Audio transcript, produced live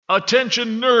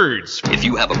Attention nerds! If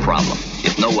you have a problem,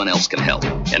 if no one else can help,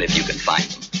 and if you can find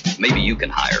them, maybe you can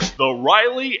hire The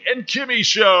Riley and Kimmy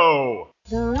Show!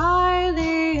 The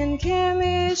Riley and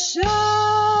Kimmy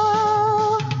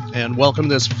Show! And welcome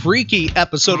to this freaky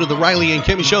episode of The Riley and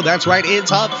Kimmy Show. That's right,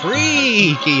 it's a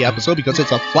freaky episode because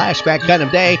it's a flashback kind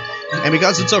of day. And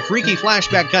because it's a freaky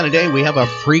flashback kind of day, we have a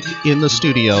freak in the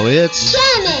studio. It's...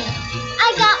 Kimmy!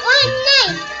 I got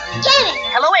one name! Kimmy!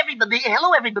 Hello, everybody.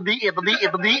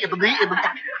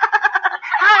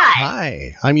 Hi.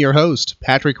 Hi, I'm your host,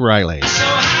 Patrick Riley.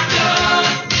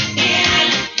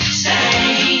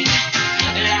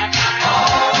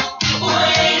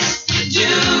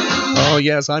 Oh,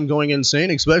 yes, I'm going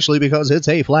insane, especially because it's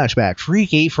a flashback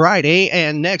Freaky Friday.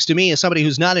 And next to me is somebody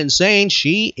who's not insane.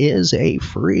 She is a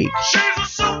freak. She's a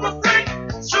super freak,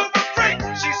 super freak.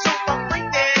 She's super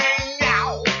freaky.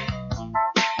 Now,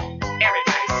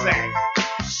 everybody say,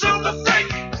 super freak,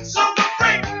 super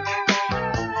freak.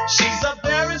 She's a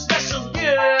very special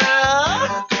girl.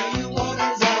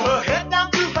 Her head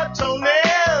down to her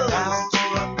toenails.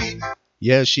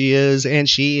 Yes, she is, and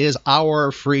she is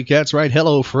our freak. That's right.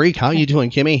 Hello, freak. How you doing,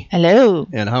 Kimmy? Hello.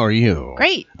 And how are you?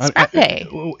 Great. It's Friday.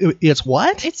 It's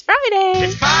what? It's Friday.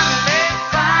 It's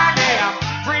Friday, I'm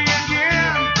free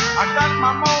again. I got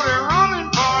my motor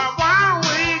running for a wild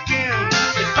weekend.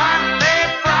 It's Friday,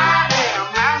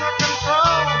 I'm out of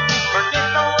control.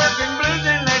 Forget the working blues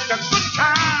and let the good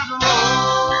times roll.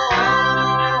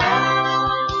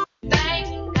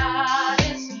 Thank God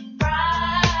it's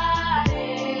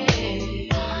Friday.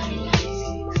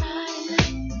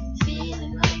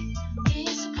 Feeling like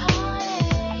it's a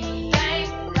party. Thank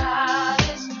God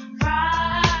it's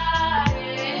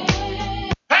Friday.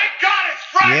 Thank God it's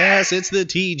Friday. Yes, it's the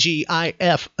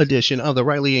TGIF edition of the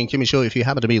Riley and Kimmy Show. If you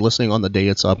happen to be listening on the day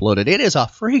it's uploaded, it is a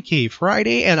Freaky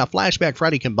Friday and a Flashback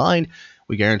Friday combined.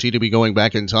 We guarantee to be going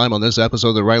back in time on this episode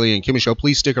of the Riley and Kimmy Show.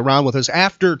 Please stick around with us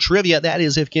after trivia. That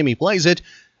is, if Kimmy plays it.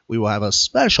 We will have a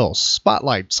special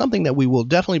spotlight, something that we will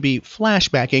definitely be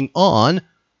flashbacking on,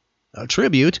 a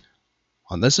tribute,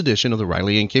 on this edition of the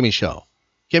Riley and Kimmy Show.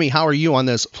 Kimmy, how are you on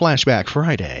this Flashback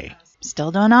Friday?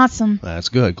 Still doing awesome. That's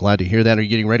good. Glad to hear that. Are you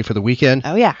getting ready for the weekend?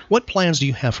 Oh, yeah. What plans do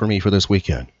you have for me for this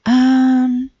weekend?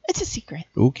 It's a secret.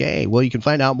 Okay, well, you can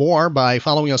find out more by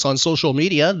following us on social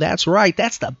media. That's right.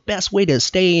 That's the best way to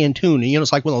stay in tune. You know,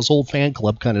 it's like one of those old fan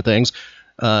club kind of things,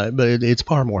 but it's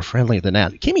far more friendly than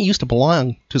that. Kimmy used to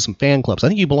belong to some fan clubs. I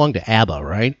think you belonged to ABBA,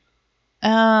 right?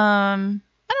 I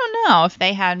don't know if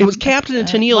they had... It was Captain and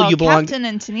Tennille you belonged... Captain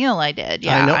and Tennille I did.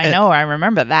 Yeah, I I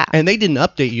remember that. And they didn't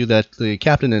update you that the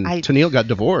Captain and Tennille got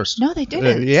divorced. No, they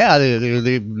didn't.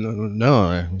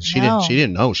 She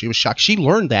didn't know. She was shocked. She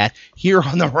learned that here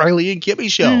on the Riley and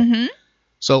Kimmy Show. Mm-hmm.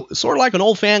 So it's sort of like an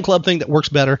old fan club thing that works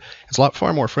better. It's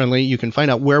far more friendly. You can find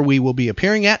out where we will be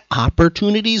appearing at,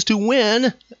 opportunities to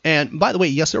win. And by the way,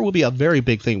 yes, there will be a very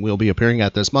big thing we'll be appearing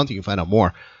at this month. You can find out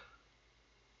more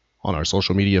on our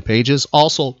social media pages.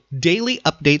 Also, daily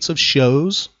updates of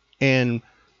shows and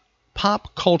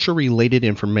pop culture related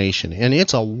information. And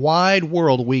it's a wide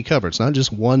world we cover. It's not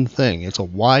just one thing. It's a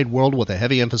wide world with a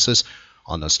heavy emphasis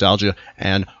on nostalgia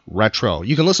and retro.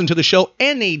 You can listen to the show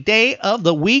any day of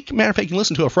the week. Matter of fact, you can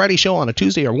listen to a Friday show on a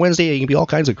Tuesday or Wednesday. It can be all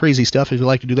kinds of crazy stuff if you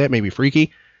like to do that, maybe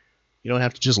freaky. You don't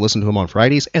have to just listen to them on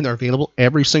Fridays, and they're available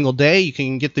every single day. You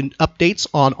can get the updates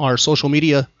on our social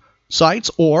media sites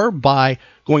or by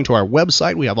going to our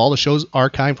website. We have all the shows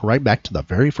archived right back to the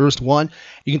very first one.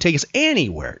 You can take us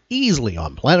anywhere easily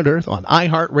on planet Earth, on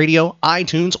iHeartRadio,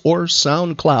 iTunes, or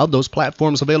SoundCloud. Those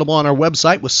platforms available on our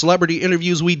website with celebrity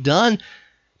interviews we've done,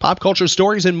 pop culture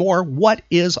stories, and more. What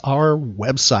is our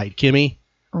website, Kimmy?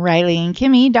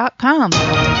 RileyandKimmy.com.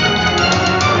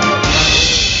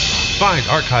 Find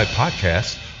archive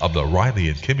podcasts of The Riley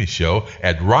and Kimmy Show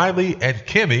at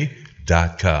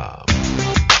RileyandKimmy.com.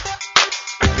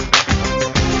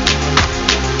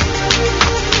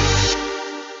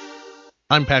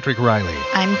 I'm Patrick Riley.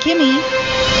 I'm Kimmy.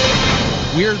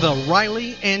 We're the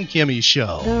Riley and Kimmy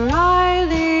Show. The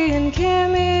Riley and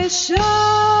Kimmy Show.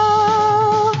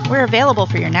 We're available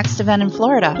for your next event in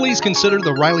Florida. Please consider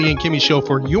the Riley and Kimmy Show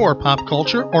for your pop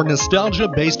culture or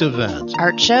nostalgia-based event.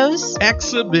 Art shows,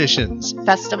 Exhibitions,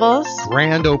 festivals,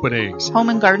 grand openings, home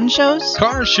and garden shows,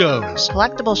 car shows,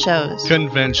 collectible shows,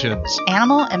 conventions,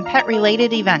 animal and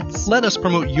pet-related events. Let us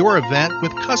promote your event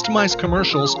with customized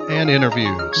commercials and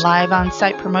interviews. Live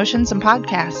on-site promotions and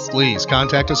podcasts. Please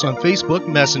contact us on Facebook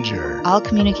Messenger. All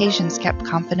communications kept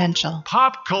confidential.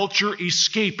 Pop culture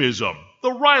escapism.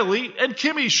 The Riley and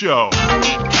Kimmy Show.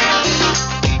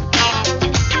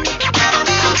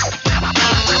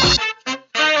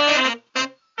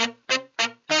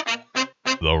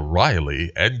 The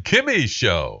Riley and Kimmy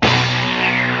Show.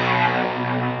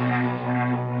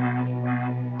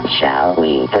 Shall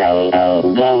we play a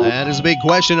game? That is a big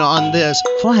question on this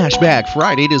Flashback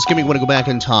Friday. Does Kimmy want to go back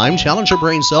in time? Challenge her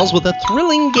brain cells with a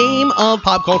thrilling game of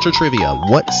pop culture trivia.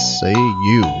 What say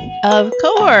you? Of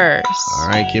course. All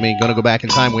right, Kimmy, going to go back in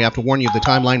time. We have to warn you the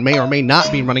timeline may or may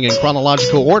not be running in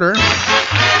chronological order.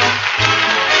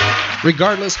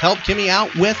 Regardless, help Kimmy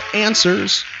out with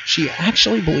answers. She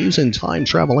actually believes in time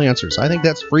travel answers. I think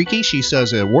that's freaky. She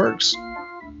says it works.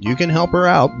 You can help her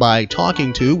out by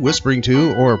talking to, whispering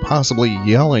to, or possibly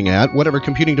yelling at whatever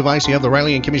computing device you have the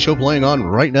Riley and Kimmy Show playing on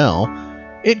right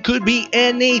now. It could be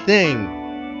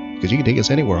anything, because you can take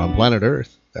us anywhere on planet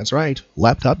Earth. That's right.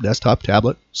 Laptop, desktop,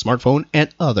 tablet, smartphone,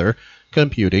 and other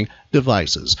computing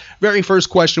devices. Very first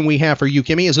question we have for you,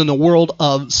 Kimmy, is in the world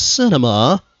of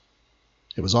cinema.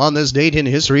 It was on this date in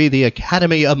history the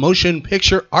Academy of Motion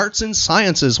Picture Arts and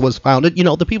Sciences was founded. You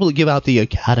know, the people that give out the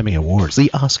Academy Awards,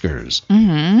 the Oscars.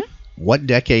 Mm-hmm. What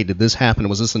decade did this happen?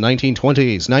 Was this the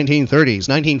 1920s, 1930s,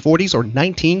 1940s, or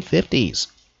 1950s?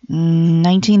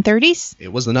 1930s?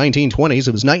 It was the 1920s.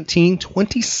 It was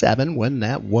 1927 when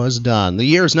that was done. The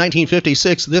year is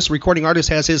 1956. This recording artist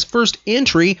has his first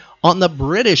entry on the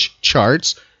British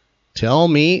charts. Tell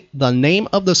me the name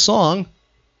of the song.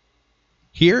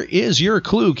 Here is your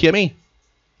clue, Kimmy.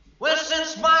 Well,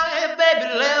 since my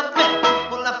baby left me,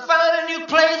 well, I found a new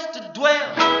place to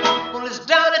dwell. Well, it's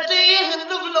down at the end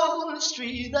of Lonely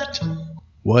Street.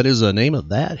 What is the name of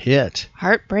that hit?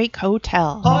 Heartbreak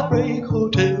Hotel. Heartbreak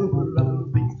Hotel, where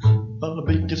I'll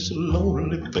be just so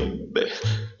lonely, baby.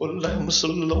 Well, I'm so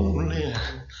lonely.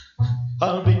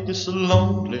 I'll be just so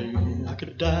lonely, I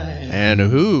could die. And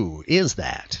who is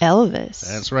that? Elvis.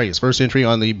 That's right. His first entry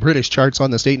on the British charts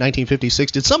on this date,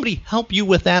 1956. Did somebody help you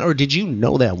with that, or did you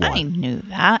know that one? I knew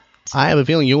that. I have a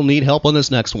feeling you'll need help on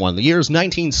this next one. The year is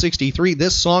 1963.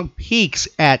 This song peaks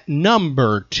at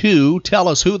number 2. Tell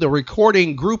us who the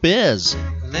recording group is.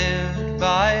 Lived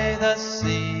by the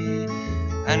sea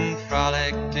and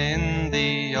frolicked in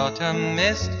the autumn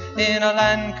mist in a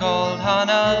land called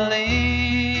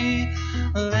Honolulu.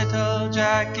 Little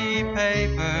Jackie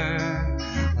Paper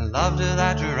loved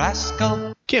that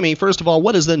rascal. Kimmy, first of all,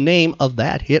 what is the name of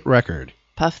that hit record?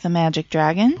 Puff the Magic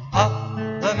Dragon. Puff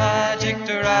the Magic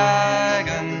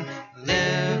Dragon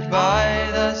lived by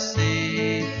the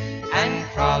sea and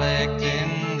frolicked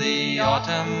in the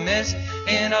autumn mist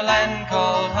in a land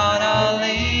called Honolulu.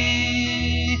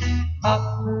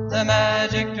 Puff the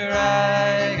Magic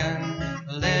Dragon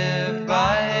lived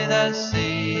by the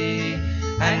sea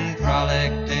and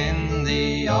frolicked in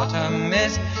the autumn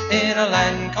mist in a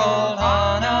land called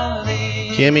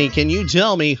Honolulu. Kimmy, can you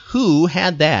tell me who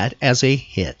had that as a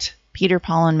hit? Peter,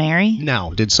 Paul, and Mary. Now,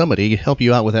 did somebody help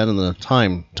you out with that in the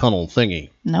time tunnel thingy?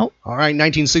 Nope. All right,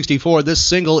 1964, this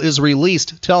single is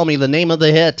released. Tell me the name of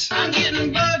the hit. I'm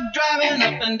getting bugged driving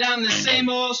up and down the same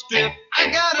old strip.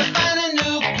 I gotta find a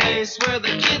new place where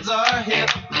the kids are hip.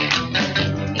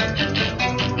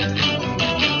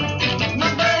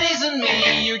 My buddies and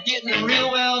me, you're getting real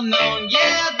well known.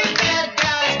 Yeah, the bad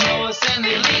guys know us and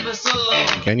they leave us alone.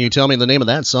 Can you tell me the name of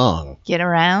that song? Get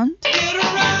Around. Get around,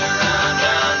 round,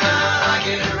 round, I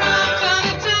get around.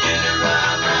 Get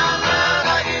around, round, round,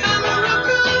 I get around.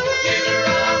 Get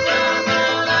around, round,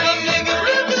 round, I make a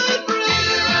real good break.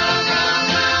 Get around, round,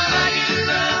 round, I get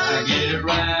around. I get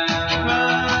around.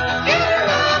 Get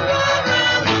around, round,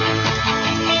 round.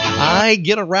 I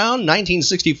Get Around,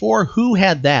 1964. Who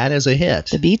had that as a hit?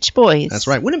 The Beach Boys. That's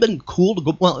right. Wouldn't it have been cool to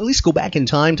go, well, at least go back in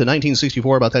time to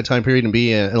 1964, about that time period, and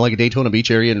be in like a Daytona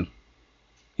Beach area and,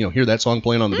 you know, hear that song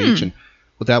playing on the beach and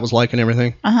what that was like and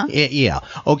everything? Uh-huh. Yeah.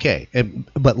 Okay.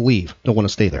 But leave. Don't want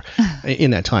to stay there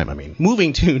in that time, I mean.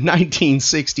 Moving to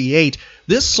 1968,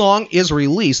 this song is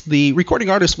released. The recording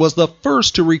artist was the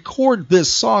first to record this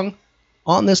song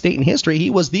on this date in history.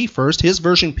 He was the first. His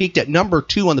version peaked at number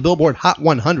 2 on the Billboard Hot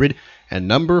 100 and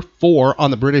number 4 on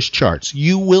the British charts.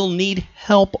 You will need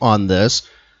help on this.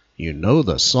 You know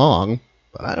the song,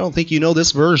 but I don't think you know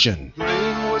this version.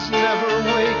 Rain was never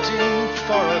waiting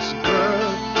for us,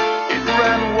 girl. It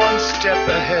ran one step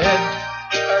ahead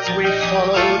as we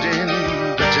followed in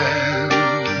the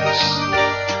dance.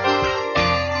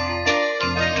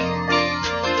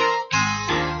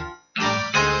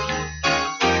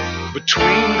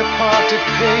 Between the parted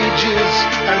pages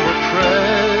and were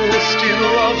pressed in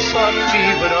love's hot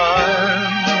fevered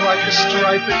arms like a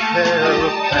striped pair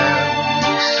of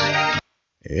pants.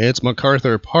 It's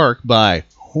MacArthur Park by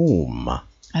whom?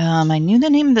 I knew the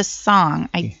name of the song.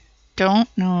 I don't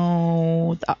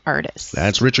know the artist.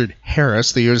 That's Richard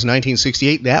Harris. The year is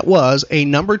 1968. That was a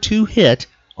number 2 hit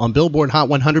on Billboard Hot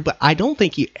 100, but I don't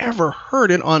think you ever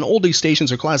heard it on oldie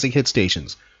stations or classic hit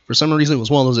stations. For some reason, it was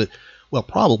one of those that, well,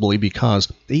 probably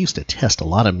because they used to test a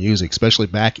lot of music, especially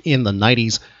back in the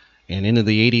 90s and into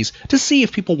the 80s, to see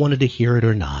if people wanted to hear it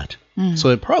or not. So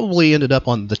it probably ended up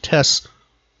on the test,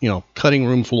 cutting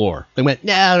room floor. They went,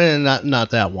 nah, not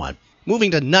that one.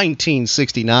 Moving to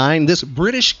 1969, this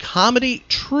British comedy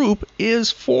troupe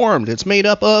is formed. It's made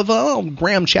up of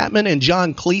Graham Chapman and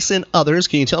John Cleese and others.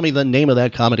 Can you tell me the name of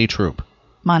that comedy troupe?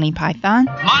 Monty Python.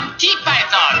 Monty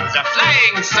Python, the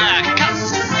Flying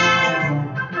Circus.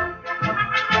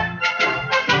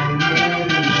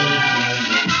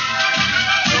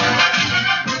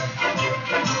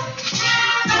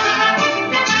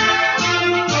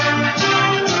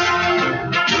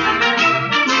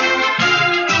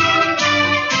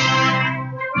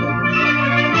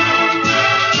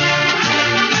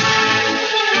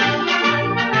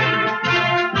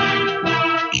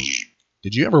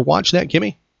 Did you ever watch that,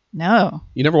 Kimmy? No.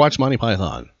 You never watched Monty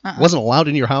Python? Wasn't allowed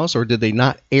in your house, or did they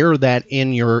not air that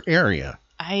in your area?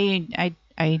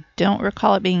 I don't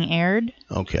recall it being aired.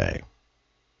 Okay.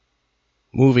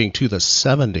 Moving to the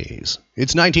 70s.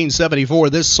 It's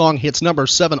 1974. This song hits number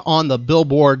 7 on the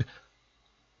Billboard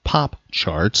pop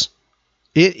charts.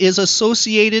 It is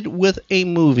associated with a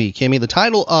movie, Kimmy. The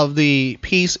title of the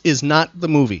piece is not the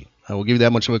movie. I will give you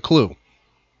that much of a clue.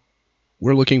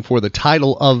 We're looking for the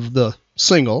title of the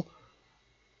single.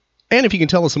 And if you can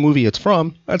tell us the movie it's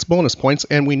from, that's bonus points.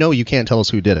 And we know you can't tell us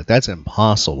who did it. That's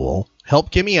impossible.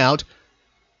 Help Kimmy out.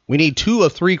 We need 2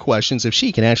 of 3 questions. If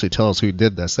she can actually tell us who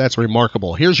did this, that's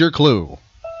remarkable. Here's your clue.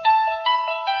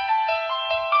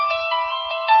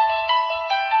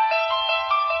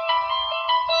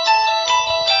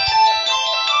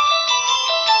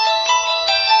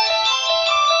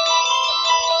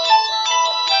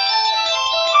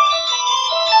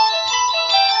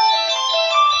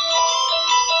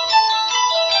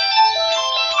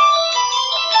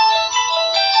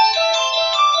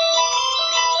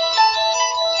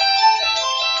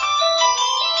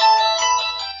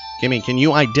 Kimmy, can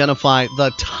you identify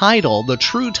the title, the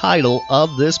true title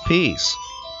of this piece?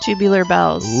 Tubular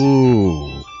Bells.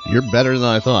 Ooh, you're better than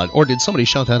I thought. Or did somebody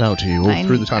shout that out to you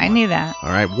through the time? I knew that. All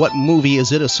right, what movie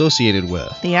is it associated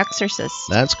with? The Exorcist.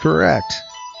 That's correct.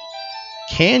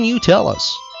 Can you tell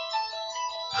us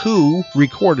who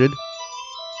recorded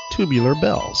Tubular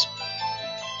Bells?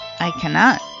 I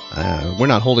cannot. We're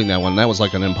not holding that one. That was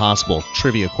like an impossible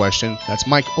trivia question. That's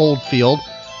Mike Oldfield.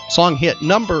 Song hit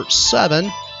number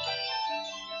 7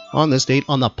 on this date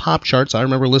on the pop charts. I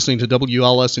remember listening to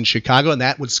WLS in Chicago, and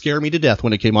that would scare me to death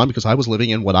when it came on because I was living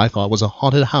in what I thought was a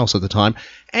haunted house at the time.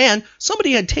 And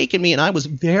somebody had taken me, and I was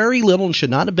very little and should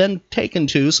not have been taken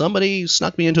to. Somebody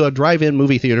snuck me into a drive-in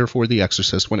movie theater for The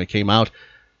Exorcist when it came out.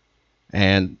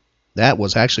 And that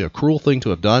was actually a cruel thing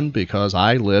to have done because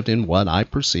I lived in what I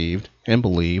perceived and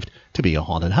believed to be a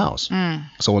haunted house.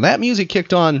 So when that music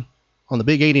kicked on the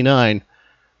Big 89...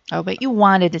 Oh, but you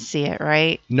wanted to see it,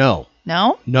 right? No.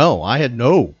 No? No, I had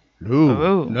no.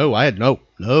 I had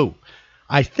no.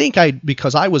 I think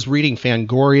because I was reading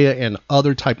Fangoria and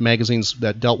other type magazines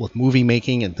that dealt with movie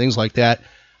making and things like that,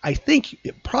 I think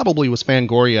it probably was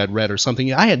Fangoria I'd read or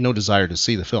something. I had no desire to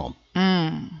see the film.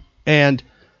 And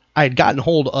I had gotten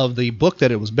hold of the book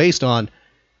that it was based on,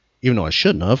 even though I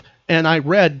shouldn't have, and I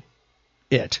read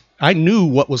it. I knew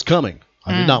what was coming.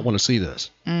 I did not want to see this.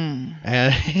 And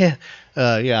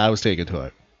I was taken to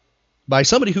it by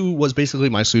somebody who was basically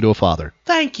my pseudo-father.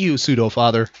 Thank you,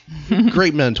 pseudo-father.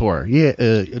 Great mentor. Yeah,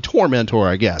 tour mentor,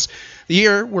 I guess. The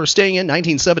year we're staying in,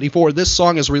 1974. This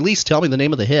song is released. Tell me the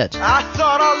name of the hit. I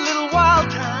thought our little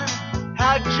wild time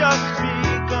had just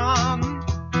begun.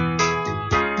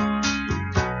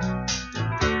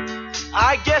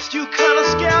 I guess you kind of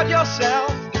scared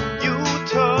yourself. You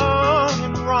turn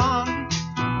and run.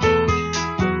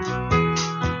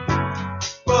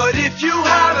 But if you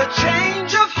have a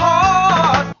change of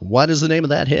heart... What is the name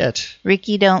of that hit?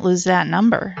 Ricky, Don't Lose That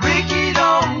Number. Ricky,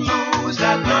 don't lose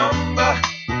that number.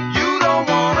 You don't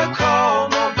want to call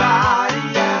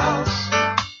nobody else.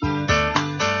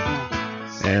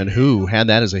 And who had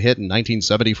that as a hit in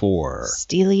 1974?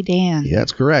 Steely Dan. Yeah,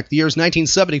 that's correct. The year's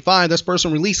 1975. This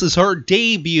person releases her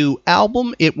debut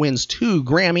album. It wins 2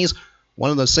 Grammys.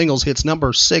 One of the singles hits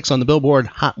number 6 on the Billboard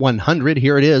Hot 100.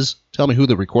 Here it is. Tell me who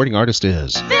the recording artist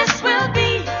is. This will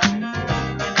be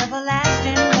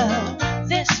everlasting love.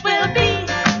 This will be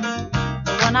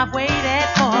the one I've waited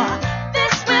for.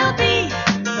 This will be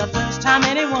the first time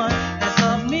anyone has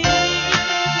loved me.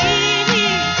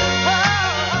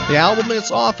 The album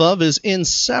it's off of is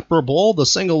Inseparable. The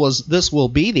single was This Will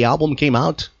Be. The album came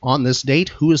out on this date.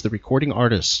 Who is the recording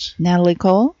artist? Natalie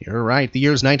Cole. You're right. The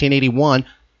year is 1981.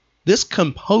 This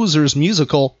composer's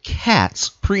musical, Cats,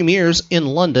 premieres in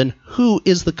London. Who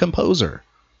is the composer?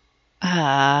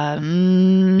 You're going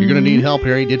to need help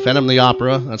here. He did Phantom of the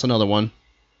Opera. That's another one.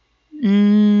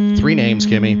 3 names,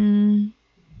 Kimmy.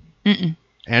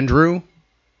 Andrew?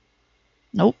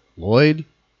 Nope. Lloyd?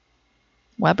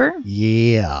 Weber?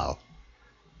 Yeah.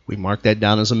 We marked that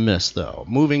down as a miss, though.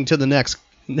 Moving to the next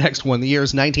one. The year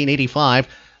is 1985.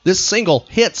 This single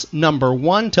hits number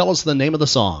 1. Tell us the name of the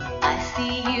song. I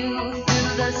see you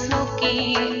through the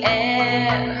smoky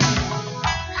air.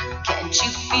 Can't you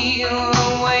feel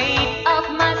the weight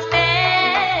of my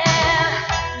stare?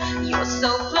 You're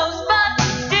so close, but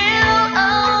still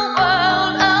a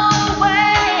world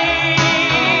away.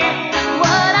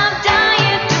 What I'm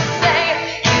dying to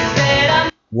say is that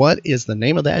I'm What is the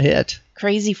name of that hit?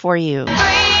 Crazy for You. crazy for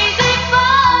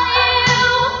you.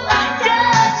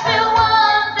 Just feel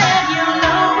one that you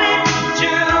know it's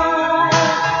true.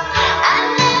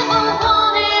 I never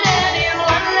wanted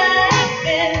anyone like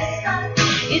this.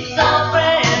 It's all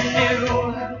brand new.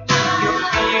 You're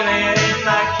feeling it in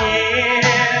my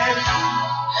kiss.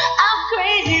 I'm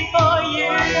crazy for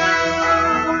you.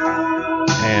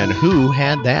 And who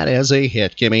had that as a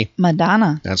hit, Kimmy?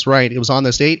 Madonna. That's right. It was on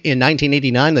this date in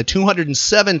 1989. The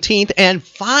 217th and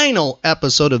final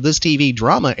episode of this TV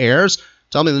drama airs.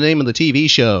 Tell me the name of the TV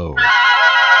show.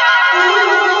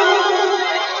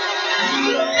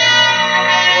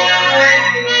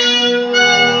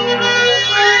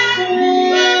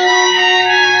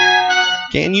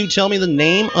 Can you tell me the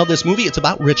name of this movie? It's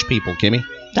about rich people, Kimmy.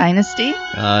 Dynasty.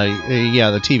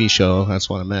 Yeah, the TV show. That's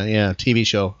what I meant. Yeah, TV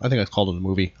show. I think I called it a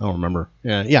movie. I don't remember.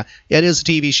 Yeah, it is a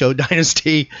TV show,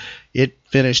 Dynasty. It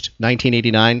finished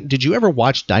 1989. Did you ever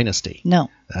watch Dynasty? No.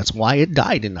 That's why it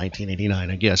died in 1989,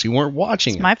 I guess. You weren't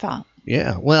watching It's it. my fault.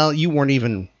 Yeah, well, you weren't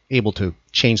even able to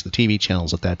change the TV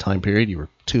channels at that time period. You were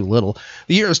too little.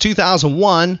 The year is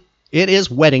 2001. It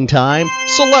is wedding time.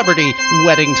 Celebrity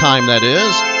wedding time, that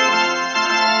is.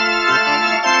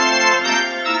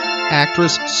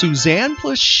 Actress Suzanne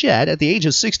Plachette, at the age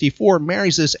of 64,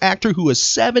 marries this actor who is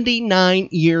 79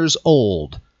 years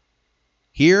old.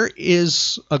 Here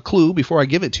is a clue before I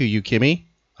give it to you, Kimmy.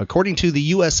 According to the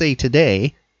USA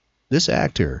Today, this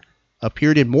actor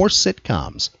appeared in more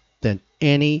sitcoms than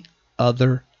any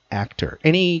other actor.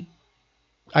 Any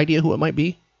idea who it might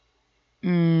be?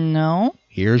 No.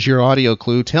 Here's your audio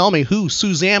clue. Tell me who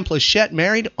Suzanne Plachette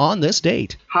married on this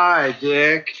date. Hi,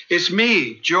 Dick. It's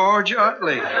me, George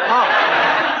Utley.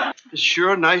 Oh, it's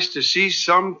sure nice to see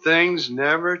some things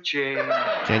never change.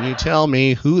 Can you tell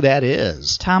me who that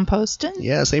is? Tom Poston?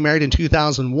 Yes, they married in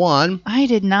 2001. I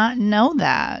did not know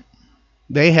that.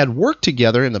 They had worked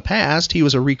together in the past. He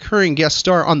was a recurring guest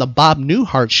star on the Bob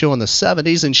Newhart show in the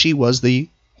 70s, and she was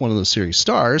one of the series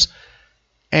stars.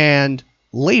 And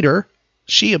later,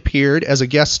 she appeared as a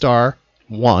guest star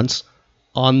once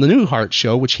on the Newhart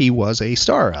show, which he was a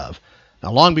star of.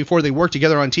 Now, long before they worked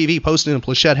together on TV, Poston and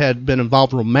Plachette had been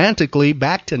involved romantically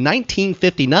back to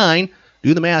 1959.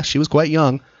 Do the math, she was quite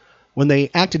young, when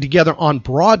they acted together on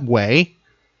Broadway.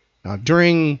 Now,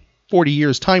 during 40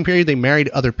 years time period, they married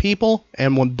other people,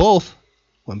 and when both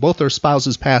their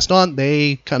spouses passed on,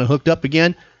 they kind of hooked up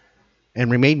again and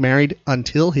remained married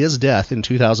until his death in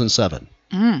 2007.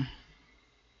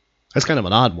 That's kind of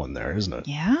an odd one there, isn't it?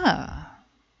 Yeah.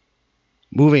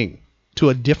 Moving to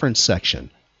a different section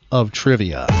of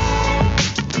trivia.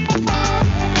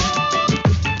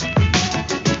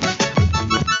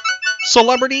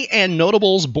 Celebrity and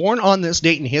notables born on this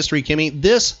date in history, Kimmy.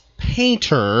 This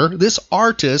painter, this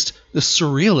artist, this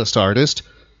surrealist artist,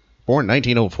 born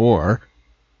 1904.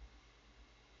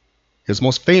 His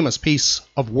most famous piece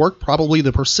of work, probably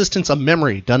The Persistence of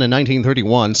Memory, done in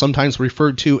 1931, sometimes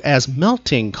referred to as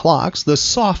melting clocks, the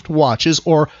soft watches,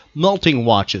 or melting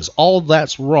watches. All of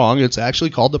that's wrong. It's actually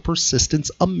called The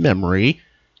Persistence of Memory.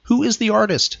 Who is the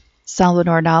artist?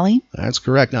 Salvador Dali. That's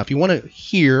correct. Now, if you want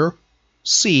to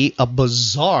see a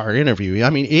bizarre interview,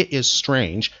 I mean, it is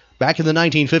strange. Back in the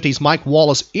 1950s, Mike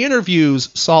Wallace interviews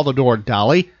Salvador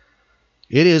Dali.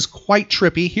 It is quite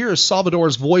trippy. Here is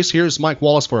Salvador's voice. Here's Mike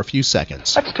Wallace for a few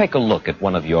seconds. Let's take a look at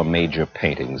one of your major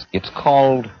paintings. It's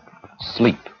called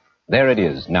Sleep. There it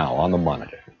is now on the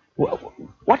monitor.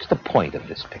 What's the point of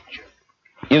this picture?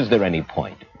 Is there any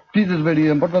point? This is very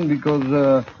important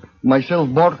because myself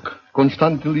work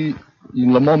constantly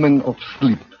in the moment of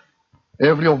sleep.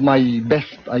 Every of my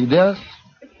best ideas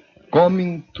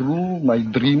coming through my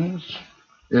dreams,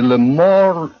 and the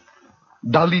more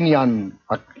Dalinian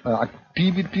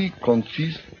activity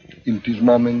consists in this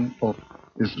moment of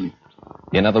sleep.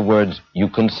 In other words, you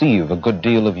conceive a good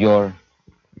deal of your...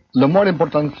 The more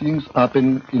important things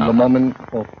happen in the moment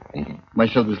of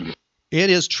myself sleep. It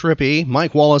is trippy.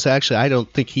 Mike Wallace, actually, I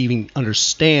don't think he even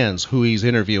understands who he's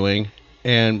interviewing.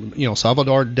 And, you know,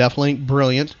 Salvador, definitely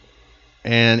brilliant.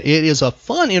 And it is a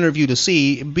fun interview to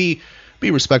see. Be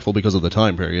respectful because of the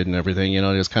time period and everything. You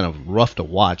know, it is kind of rough to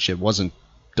watch. It wasn't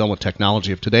done with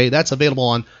technology of today. That's available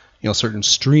on, you know, certain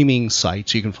streaming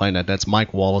sites. You can find that. That's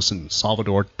Mike Wallace and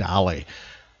Salvador Dali.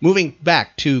 Moving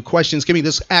back to questions, give me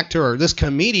this actor, this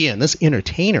comedian, this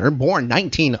entertainer, born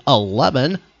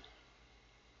 1911.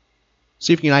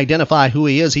 See if you can identify who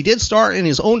he is. He did star in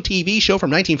his own TV show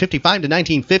from 1955 to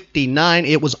 1959.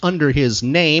 It was under his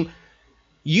name.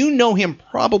 You know him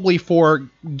probably for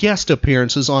guest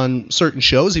appearances on certain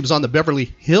shows. He was on the Beverly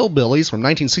Hillbillies from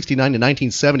 1969 to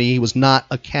 1970. He was not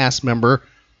a cast member.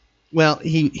 Well,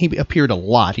 he appeared a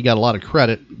lot. He got a lot of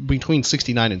credit. Between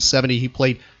 69 and 70, he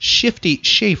played Shifty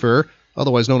Schaefer,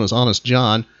 otherwise known as Honest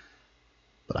John.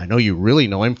 But I know you really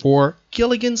know him for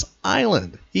Gilligan's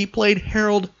Island. He played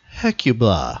Harold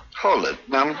Hecuba. Hold it.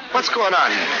 Now, what's going on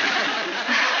here?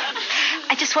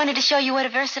 I just wanted to show you what a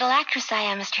versatile actress I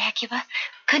am, Mr. Hecuba.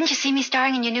 Couldn't you see me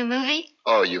starring in your new movie?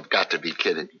 Oh, you've got to be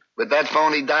kidding. With that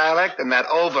phony dialect and that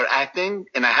overacting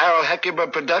in a Harold Hecuba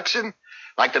production?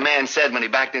 Like the man said when he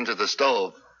backed into the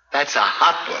stove, that's a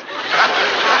hot one.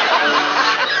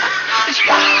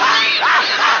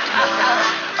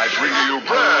 I bring you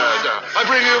bread. I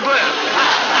bring you bread.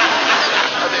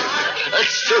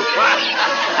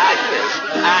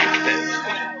 Actors.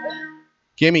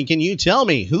 Kimmy, can you tell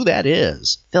me who that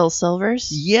is? Phil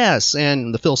Silvers? Yes,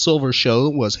 and the Phil Silvers show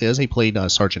was his. He played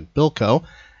Sergeant Bilko.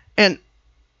 And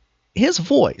his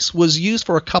voice was used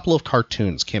for a couple of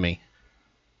cartoons, Kimmy.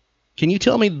 Can you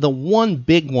tell me the one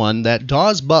big one that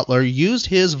Dawes Butler used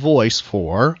his voice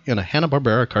for in a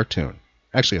Hanna-Barbera cartoon?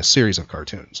 Actually, a series of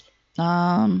cartoons.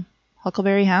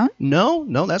 Huckleberry Hound?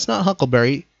 No, that's not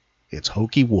Huckleberry. It's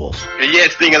Hokey Wolf.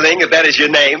 Yes, Ding-a-ling, if that is your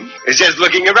name. It's just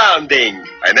looking around, Ding.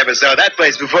 I never saw that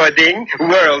place before, Ding.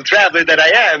 World traveler that I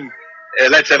am.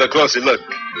 Let's have a closer look.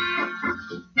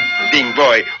 Ding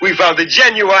boy, we found a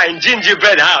genuine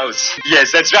gingerbread house.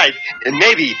 Yes, that's right. And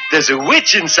maybe there's a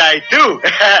witch inside, too.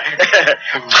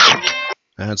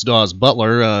 That's Dawes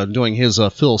Butler doing his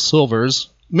Phil Silvers.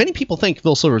 Many people think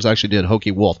Phil Silvers actually did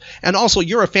Hokey Wolf. And also,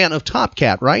 you're a fan of Top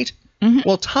Cat, right? Mm-hmm.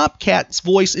 Well, Top Cat's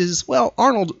voice is, well,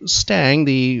 Arnold Stang,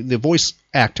 the voice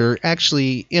actor,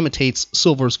 actually imitates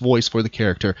Silver's voice for the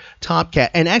character Top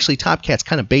Cat. And actually, Top Cat's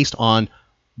kind of based on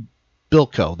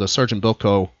Bilko, the Sergeant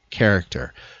Bilko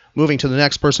character. Moving to the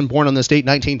next person, born on this date,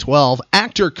 1912,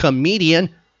 actor, comedian.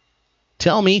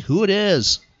 Tell me who it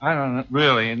is. I don't know,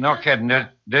 really, no kidding. Did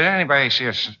anybody see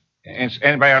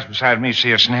anybody else beside me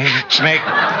see a snake?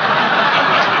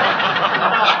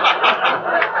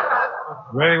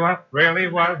 Really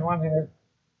was one here.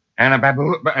 And a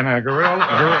baboon, and a gorilla.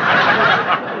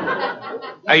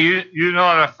 You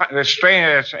know, it's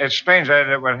strange that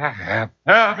it would happen.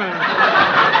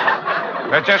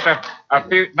 But just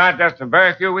a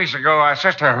very few weeks ago, a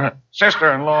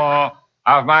sister-in-law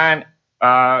of mine,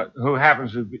 who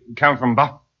happens to come from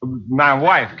my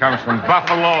wife comes from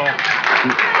Buffalo.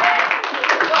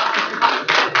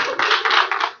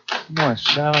 What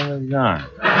son of a gun?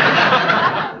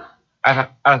 I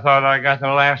thought I got the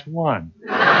last one.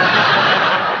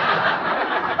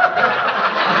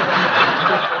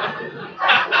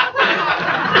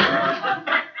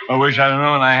 I wish I'd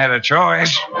known I had a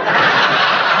choice.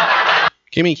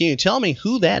 Kimmy, can you tell me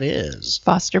who that is?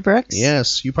 Foster Brooks?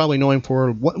 Yes, you probably know him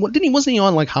for wasn't he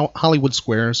on like Hollywood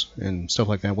Squares and stuff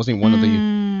like that? Wasn't he one of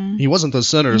the? He wasn't the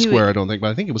center of Square, I don't think,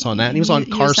 but I think he was on that. And he was on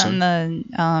Carson. He was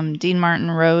on the Dean Martin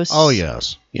roast. Oh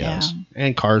yes, yeah.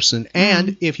 And Carson.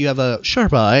 And if you have a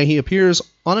sharp eye, he appears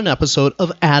on an episode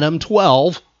of Adam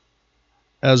 12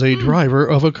 as a driver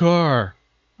of a car.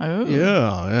 Oh.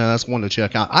 Yeah, that's one to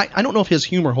check out. I don't know if his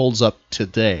humor holds up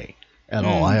today at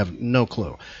all. I have no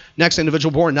clue. Next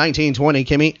individual, born 1920,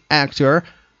 Kimmy, actor,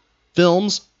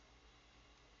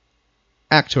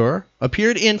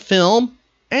 appeared in film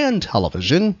and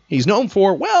television. He's known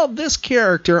for, well, this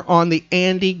character on the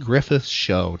Andy Griffith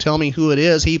Show. Tell me who it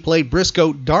is. He played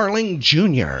Briscoe Darling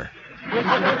Jr.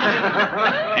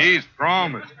 He's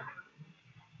promised.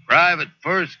 Private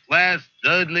First Class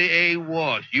Dudley A.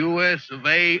 Walsh, U.S. of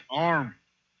A. Army.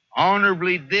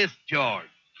 Honorably discharged.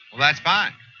 Well, that's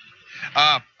fine.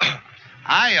 I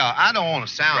don't want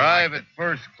to sound Private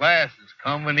First Class is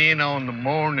coming in on the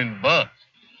morning bus.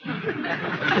 Oh,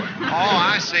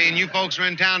 I see. And you folks are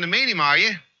in town to meet him, are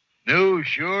you? News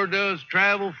sure does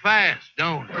travel fast,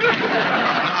 don't it? No,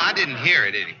 I didn't hear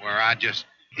it anywhere. I just...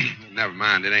 Never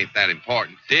mind, it ain't that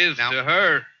important. Tis to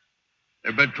her.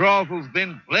 Their betrothal's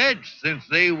been pledged since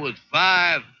they was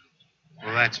 5.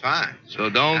 Well, that's fine. So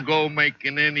don't go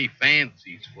making any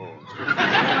fancies for her.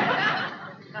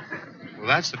 Well,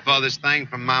 that's the furthest thing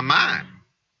from my mind.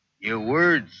 Your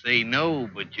words say no,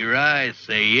 but your eyes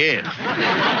say yes.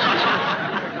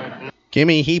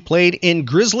 Kimmy, he played in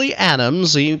Grizzly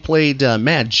Adams. He played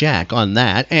Mad Jack on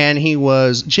that, and he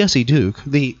was Jesse Duke,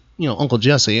 Uncle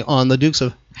Jesse, on the Dukes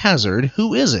of Hazzard.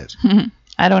 Who is it?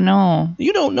 I don't know.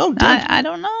 You don't know? I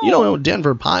don't know. You don't know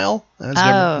Denver Pyle?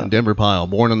 That's Denver Pyle,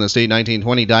 born in the state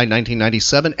 1920, died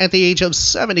 1997 at the age of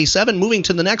 77. Moving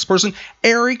to the next person,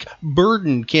 Eric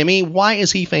Burden. Kimmy, why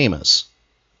is he famous?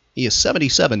 He is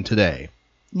 77 today.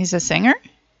 He's a singer?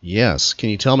 Yes. Can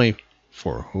you tell me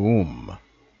for whom?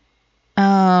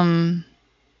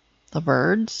 The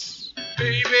Birds.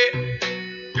 Baby,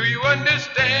 do you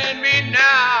understand me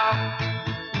now?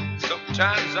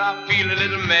 Sometimes I feel a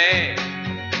little mad.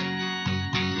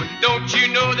 But don't you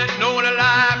know that no one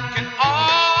alive can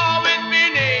always be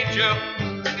an angel?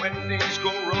 When things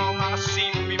go wrong, I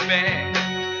seem to be bad.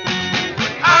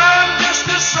 But I'm just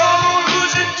a soul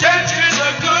whose intentions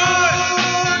are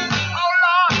good. Oh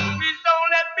Lord, please don't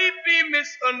let me be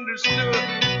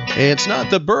misunderstood. It's not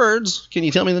the Birds. Can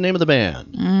you tell me the name of the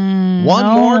band? One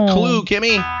more clue,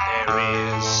 Kimmy. There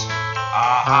is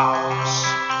a house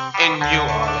in New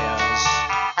Orleans.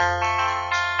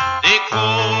 They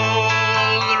call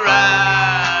the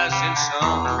rising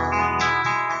sun.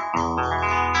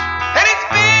 And it's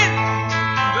been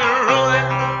the ruin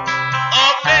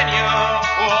of many a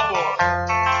poor boy.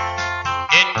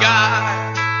 And God,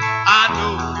 I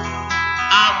know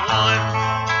I'm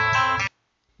one.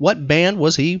 What band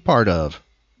was he part of?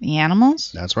 The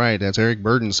Animals? That's right. That's Eric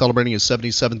Burden celebrating his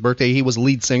 77th birthday. He was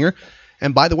lead singer.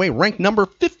 And by the way, ranked number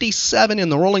 57 in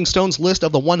the Rolling Stones list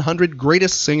of the 100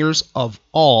 greatest singers of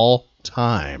all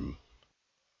time.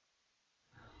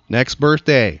 Next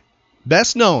birthday.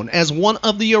 Best known as one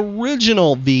of the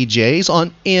original VJs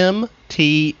on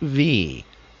MTV.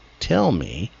 Tell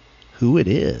me who it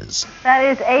is. That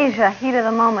is Asia, Heat of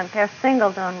the Moment. Their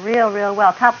single doing real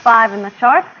well. Top 5 in the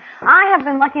charts. I have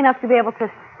been lucky enough to be able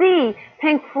to see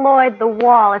Pink Floyd, The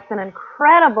Wall. It's an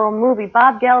incredible movie.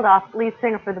 Bob Geldof, lead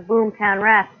singer for the Boomtown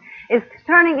Rats, is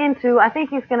turning into, I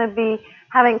think he's going to be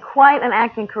having quite an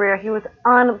acting career. He was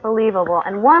unbelievable.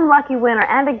 And one lucky winner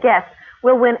and a guest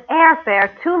will win airfare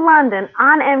to London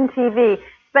on MTV,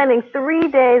 spending 3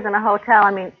 days in a hotel. I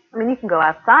mean, you can go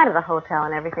outside of the hotel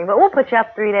and everything, but we'll put you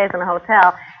up 3 days in a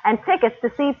hotel, and tickets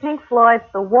to see Pink Floyd's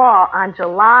The Wall on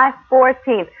July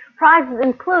 14th. Prizes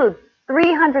include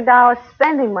 $300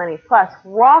 spending money, plus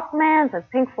Walkmans and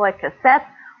Pink Floyd cassettes.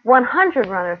 100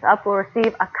 runners-up will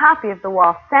receive a copy of The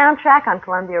Wall soundtrack on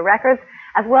Columbia Records,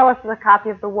 as well as a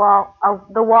copy of The Wall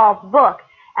book.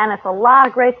 And it's a lot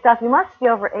of great stuff. You must be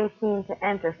over 18 to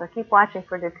enter, so keep watching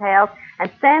for details.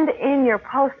 And send in your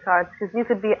postcards, because you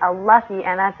could be a lucky,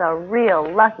 and that's a real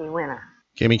lucky winner.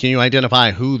 Kimmy, can you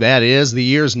identify who that is? The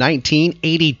year's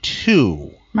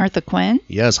 1982. Martha Quinn?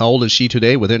 Yes, how old is she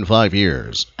today within 5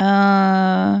 years?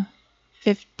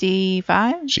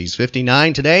 55? She's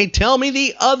 59 today. Tell me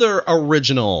the other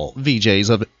original VJs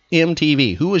of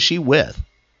MTV. Who was she with?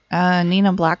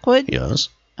 Nina Blackwood? Yes.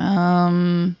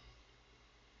 I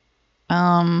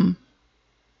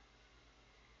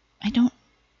don't...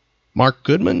 Mark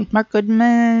Goodman? Mark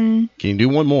Goodman. Can you do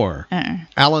one more?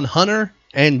 Alan Hunter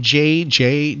and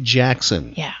J.J.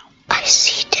 Jackson. Yeah. I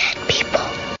see dead people.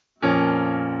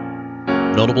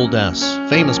 Notable deaths.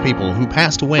 Famous people who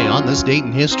passed away on this date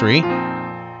in history.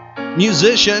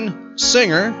 Musician,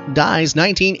 singer, dies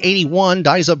 1981,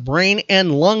 dies of brain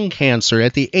and lung cancer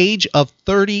at the age of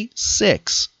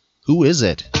 36. Who is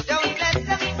it?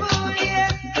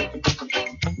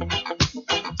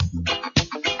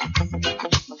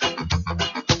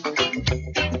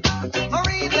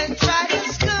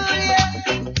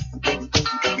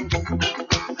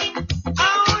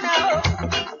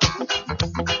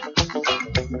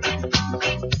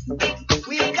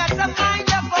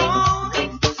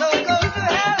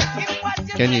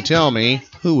 Can you tell me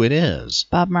who it is?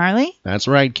 Bob Marley? That's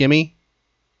right, Kimmy.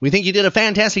 We think you did a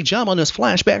fantastic job on this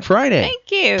Flashback Friday. Thank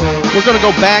you. We're going to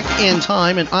go back in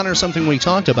time and honor something we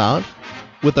talked about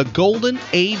with the golden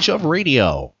age of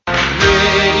radio.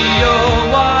 Radio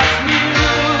was new.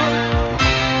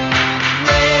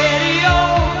 Radio,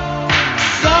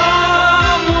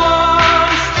 someone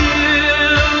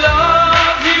still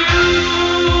loves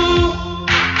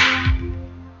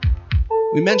you.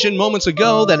 We mentioned moments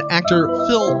ago that actor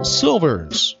Phil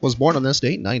Silvers was born on this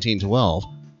date, 1912.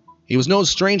 He was no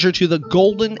stranger to the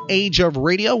golden age of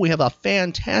radio. We have a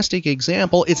fantastic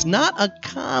example. It's not a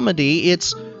comedy,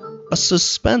 it's a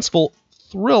suspenseful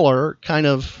thriller kind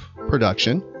of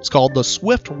production. It's called The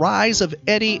Swift Rise of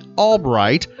Eddie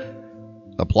Albright.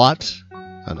 The plot: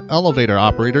 an elevator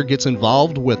operator gets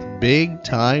involved with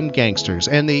big-time gangsters,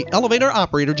 and the elevator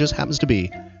operator just happens to be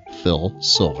Phil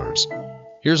Silvers.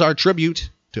 Here's our tribute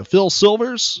to Phil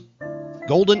Silvers'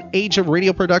 golden age of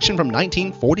radio production from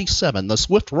 1947, The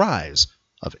Swift Rise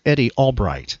of Eddie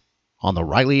Albright, on the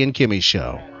Riley and Kimmy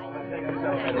Show.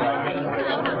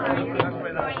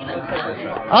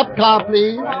 Up car,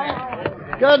 please.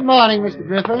 Good morning, Mr.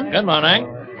 Griffin. Good morning.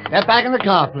 Get back in the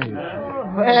car, please.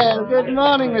 Well, good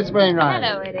morning, Miss Wainwright.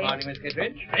 Hello, Eddie. Good morning, Miss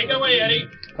Kittredge. Take it away, Eddie.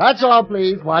 That's all,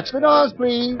 please. Watch the doors,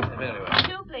 please.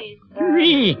 Two, please.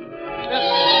 Three.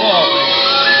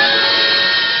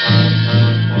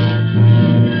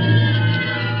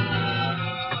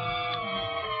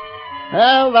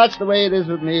 Well, that's the way it is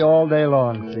with me all day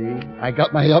long, see? I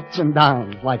got my ups and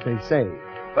downs, like they say.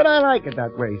 But I like it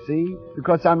that way, see?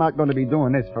 Because I'm not going to be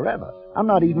doing this forever. I'm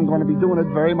not even going to be doing it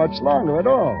very much longer at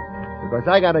all. Because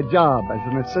I got a job as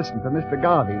an assistant to Mr.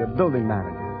 Garvey, the building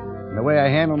manager. And the way I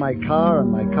handle my car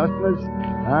and my customers,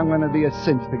 I'm going to be a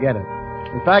cinch to get it.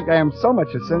 In fact, I am so much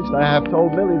a cinch that I have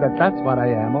told Millie that that's what I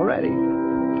am already.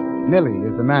 Millie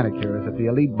is the manicurist at the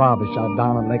Elite Barber Shop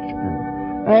down in Lexington.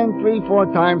 And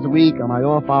 3-4 times a week on my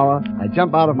off hour, I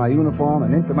jump out of my uniform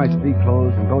and into my street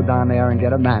clothes and go down there and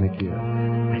get a manicure.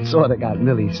 I sort of got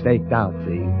Millie staked out,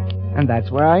 see? And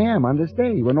that's where I am on this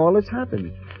day when all this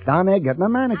happens. Down there getting a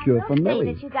manicure from Say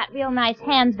Millie. that you got real nice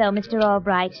hands, though, Mr.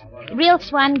 Albright. Real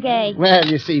swan gay. Well,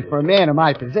 you see, for a man in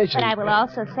my position... But I will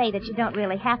also say that you don't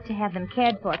really have to have them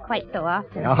cared for quite so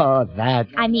often. Oh, that...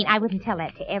 I mean, I wouldn't tell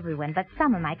that to everyone, but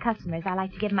some of my customers, I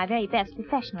like to give them my very best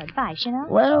professional advice, you know?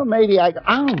 Well, maybe I...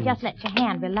 Oh. Just let your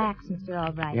hand relax, Mr.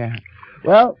 Albright. Yeah.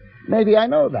 Well, maybe I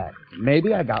know that.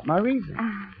 Maybe I got my reason.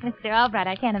 Mr. Albright,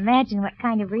 I can't imagine what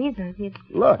kind of reasons you'd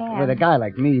Look, have. with a guy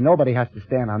like me, nobody has to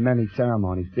stand on many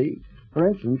ceremonies, see? For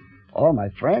instance, all my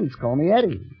friends call me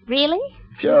Eddie. Really?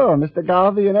 Sure, Mr.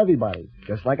 Garvey and everybody.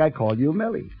 Just like I call you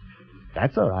Millie.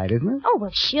 That's all right, isn't it? Oh,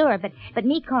 well, sure, but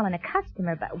me calling a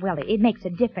customer, well, it makes a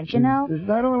difference, you know? Is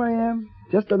that all I am?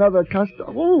 Just another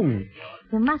customer? Ooh.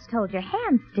 You must hold your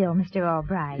hand still, Mr.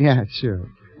 Albright. Yeah, sure.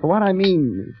 But what I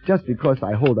mean is just because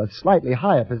I hold a slightly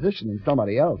higher position than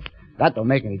somebody else, that don't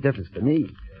make any difference to me.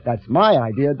 That's my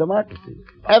idea of democracy.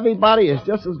 Everybody is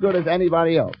just as good as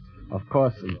anybody else. Of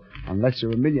course, unless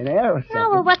you're a millionaire or something.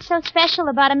 Oh, well, what's so special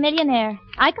about a millionaire?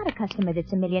 I got a customer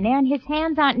that's a millionaire, and his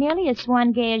hands aren't nearly as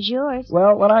swan gay as yours.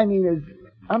 Well, what I mean is,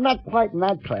 I'm not quite in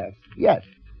that class yet.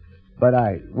 But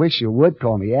I wish you would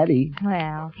call me Eddie.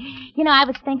 Well, you know, I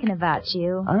was thinking about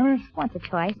you. Honest? Once or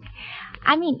twice.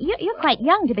 I mean, you're quite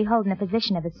young to be holding a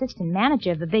position of assistant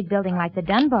manager of a big building like the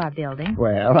Dunbar building.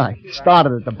 Well, I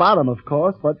started at the bottom, of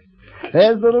course, but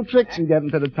there's little tricks in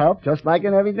getting to the top, just like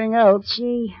in everything else.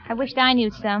 Gee, I wished I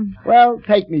knew some. Well,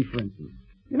 take me, for instance.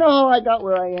 You know how I got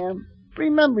where I am?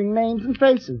 Remembering names and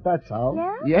faces, that's how.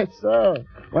 Yeah? Yes, sir.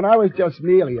 When I was just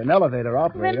merely an elevator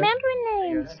operator. Remembering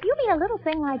names. You mean a little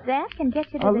thing like that can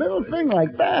get you to A little thing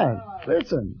like that?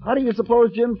 Listen, how do you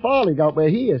suppose Jim Farley got where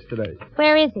he is today?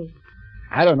 Where is he?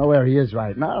 I don't know where he is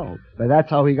right now, but that's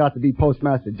how he got to be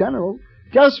Postmaster General.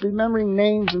 Just remembering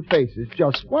names and faces.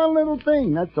 Just one little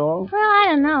thing, that's all. Well, I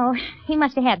don't know. He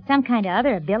must have had some kind of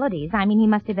other abilities. I mean, he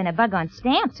must have been a bug on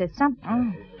stamps or something.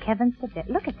 Oh, Kevin,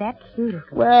 look at that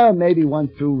cuticle. Well, maybe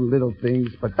 1-2 little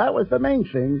things, but that was the main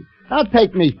thing. Now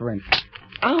take me, for instance.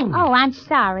 Oh, I'm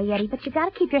sorry, Eddie, but you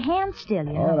got to keep your hands still,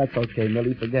 you know. Oh, that's okay,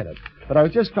 Millie. Forget it. But I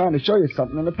was just trying to show you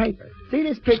something in the paper. See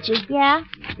this picture? Yeah?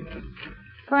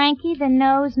 Frankie the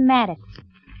Nose Maddox,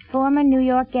 former New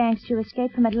York gangster who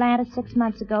escaped from Atlanta 6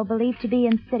 months ago, believed to be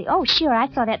in the city. Oh, sure,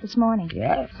 I saw that this morning.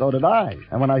 Yeah, so did I.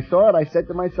 And when I saw it, I said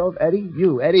to myself, Eddie,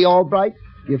 Eddie Albright,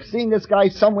 you've seen this guy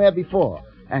somewhere before.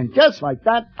 And just like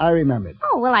that, I remembered.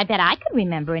 Oh, well, I bet I could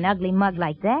remember an ugly mug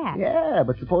like that. Yeah,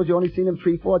 but suppose you only seen him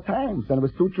 3-4 times, and it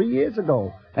was 2-3 years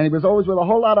ago. And he was always with a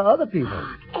whole lot of other people.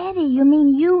 Eddie, you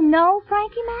mean you know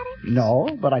Frankie Maddox?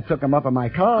 No, but I took him up in my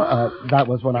car. That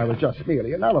was when I was just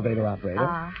merely an elevator operator.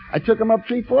 I took him up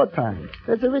 3-4 times.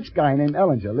 There's a rich guy named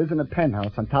Ellinger, lives in a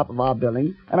penthouse on top of our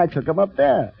building, and I took him up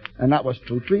there. And that was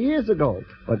 2-3 years ago.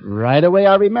 But right away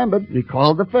I remembered,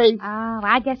 recalled the face. Oh,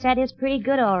 I guess that is pretty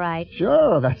good, all right.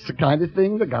 Sure, that's the kind of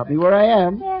thing that got me where I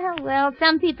am. Yeah, well,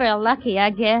 some people are lucky,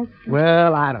 I guess.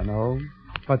 Well, I don't know.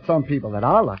 But some people that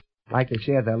are lucky like to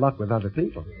share their luck with other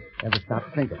people. Ever stop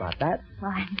to think about that?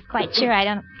 Well, I'm quite sure I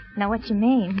don't know what you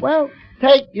mean. Well,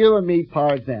 take you and me,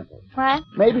 for example. What?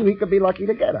 Maybe we could be lucky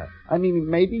together. I mean,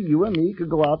 maybe you and me could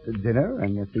go out to dinner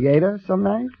and the theater some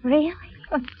night. Really?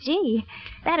 Oh, gee,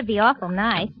 that'd be awful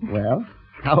nice. Well,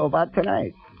 how about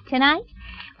tonight? Tonight?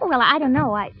 Well, I don't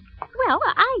know. I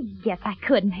guess I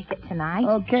could make it tonight.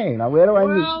 Okay, now where do I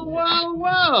meet?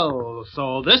 Well.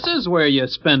 So this is where you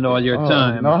spend all your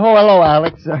time. No, hello,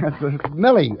 Alex.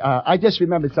 Millie, I just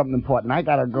remembered something important. I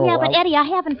gotta go. Yeah, but Eddie, I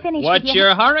haven't finished What's with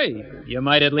your hurry? You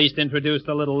might at least introduce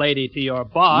the little lady to your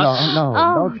boss. No,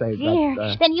 Oh, don't say dear.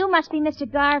 that. Then you must be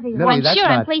Mr. Garvey. Millie, Well, I'm that's sure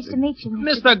I'm not- pleased to meet you.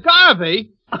 Mr.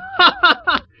 Garvey?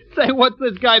 Say, what's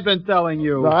this guy been telling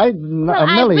you? Well, I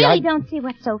Millie, really don't see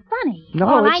what's so funny. No,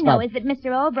 All I it's know not. is that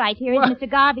Mr. Albright here is Mr.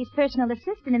 Garvey's personal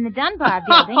assistant in the Dunbar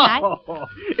building.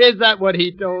 Is that what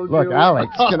he told Look, you?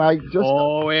 Alex, can I just...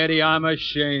 Oh, Eddie, I'm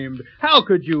ashamed. How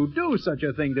could you do such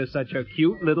a thing to such a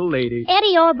cute little lady?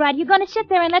 Eddie Albright, you going to sit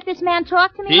there and let this man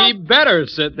talk to me? He better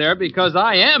sit there because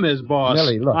I am his boss.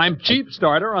 Millie, look. I'm chief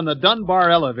starter on the Dunbar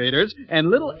elevators, and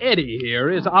little Eddie here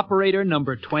is operator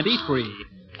number 23.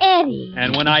 Eddie.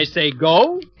 And when I say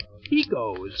go, he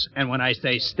goes. And when I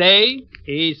say stay,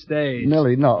 he stays.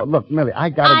 Millie, no. Look, Millie,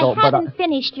 I gotta go, I haven't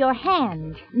finished your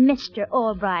hand, Mr.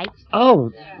 Albright.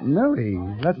 Oh, Millie,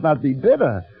 let's not be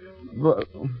bitter.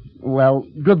 Well,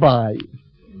 goodbye.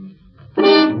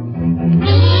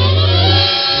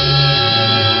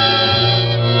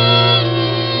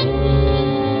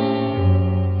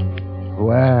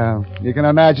 Well, you can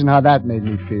imagine how that made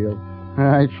me feel.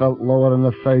 I felt lower than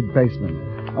the third baseman.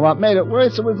 And what made it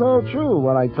worse, it was all true,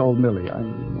 what I told Millie.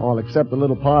 All except the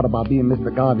little part about being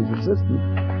Mr. Garvey's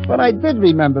assistant. But I did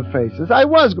remember faces. I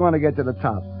was going to get to the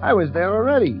top. I was there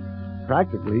already.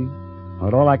 Practically.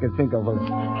 But all I could think of was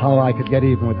how I could get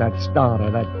even with that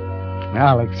starter, that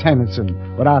Alex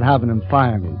Henderson, without having him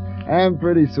fire me. And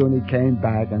pretty soon he came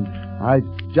back, and I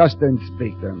just didn't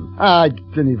speak to him. I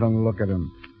didn't even look at him.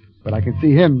 But I can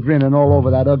see him grinning all over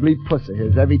that ugly puss of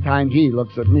his every time he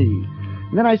looks at me.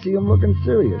 And then I see him looking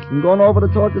serious and going over to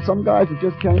talk to some guys that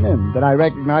just came in that I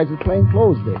recognize as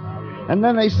plainclothes did. And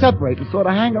then they separate and sort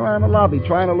of hang around the lobby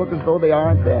trying to look as though they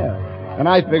aren't there. And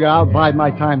I figure I'll bide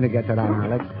my time to get to that,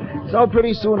 Alex. So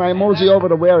pretty soon I mosey over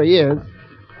to where he is.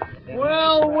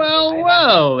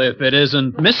 Well, if it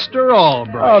isn't Mr.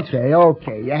 Albright. Okay,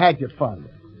 you had your fun.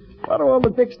 What are all the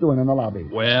dicks doing in the lobby?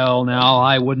 Well, now,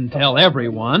 I wouldn't tell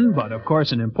everyone, but of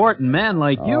course an important man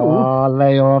like you... Oh,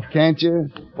 lay off, can't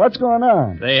you? What's going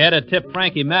on? They had a tip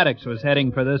Frankie Maddox was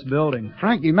heading for this building.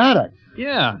 Frankie Maddox?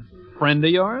 Yeah. Friend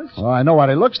of yours? Oh, I know what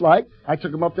he looks like. I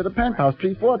took him up to the penthouse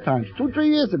 3-4 times, 2-3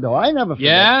 years ago. I never forget.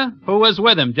 Yeah? Who was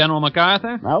with him, General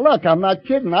MacArthur? Now, look, I'm not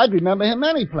kidding. I'd remember him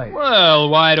any place. Well,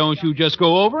 why don't you just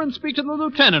go over and speak to the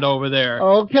lieutenant over there?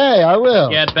 Okay, I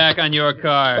will. Get back on your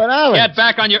car. But, Alex... Get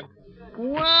back on your...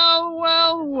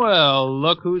 Well,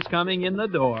 look who's coming in the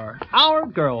door. Our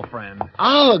girlfriend.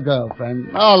 Our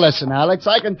girlfriend? Oh, listen, Alex,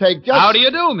 I can take just... How do you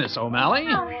do, Miss O'Malley?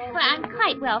 Oh, well, I'm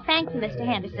quite well, thank you, Mr.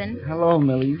 Henderson. Hello,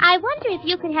 Millie. I wonder if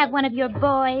you could have one of your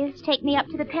boys take me up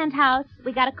to the penthouse.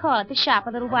 We got a call at the shop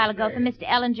a little while ago from Mr.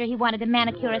 Ellinger. He wanted a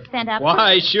manicurist sent up.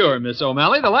 Why, sure, Miss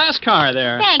O'Malley. The last car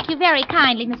there. Thank you very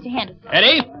kindly, Mr. Henderson.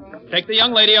 Eddie, take the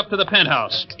young lady up to the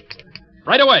penthouse.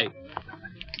 Right away.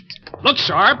 Look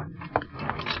sharp.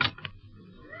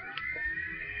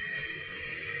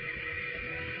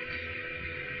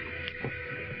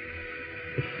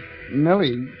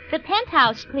 Millie. The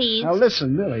penthouse, please. Now,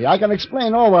 listen, Millie, I can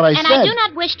explain all what I said. And I do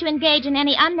not wish to engage in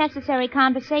any unnecessary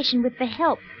conversation with the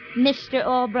help, Mr.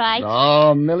 Albright.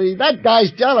 Oh, Millie, that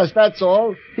guy's jealous, that's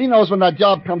all. He knows when that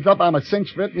job comes up, I'm a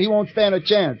cinch fit, and he won't stand a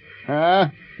chance.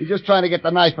 He's just trying to get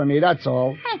the knife from me, that's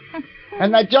all.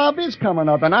 And that job is coming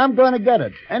up, and I'm going to get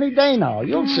it. Any day now,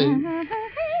 you'll see.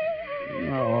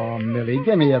 Oh, Millie,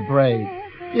 give me a break.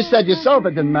 You said yourself it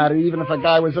didn't matter even if a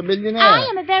guy was a millionaire. I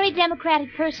am a very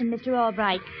democratic person, Mr.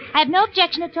 Albright. I have no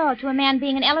objection at all to a man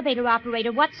being an elevator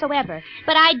operator whatsoever.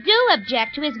 But I do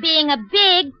object to his being a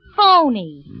big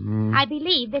phony. I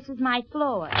believe this is my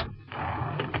floor.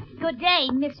 Good day,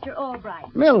 Mr.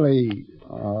 Albright. Millie.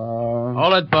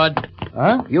 Hold it, Bud.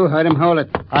 Huh? You heard him. Hold it.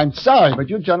 I'm sorry, but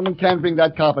you gentlemen can't bring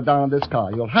that carpet down on this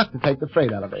car. You'll have to take the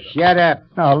freight elevator. Shut up.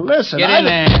 Now, listen. Get in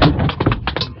there.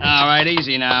 All right,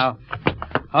 easy now.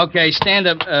 Okay, stand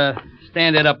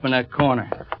it up in that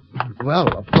corner. Well,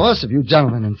 of course, if you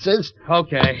gentlemen insist.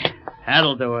 Okay,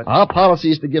 that'll do it. Our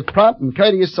policy is to give prompt and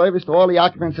courteous service to all the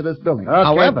occupants of this building. Okay,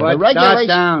 However, but the regulation... start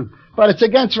down. But it's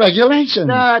against regulations.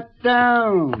 Start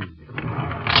down.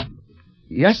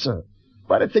 Yes, sir.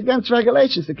 But it's against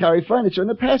regulations to carry furniture in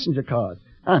the passenger cars.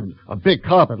 And a big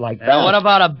carpet like that. What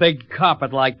about a big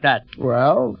carpet like that?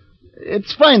 Well,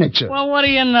 it's furniture. Well, what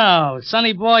do you know?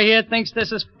 Sonny boy here thinks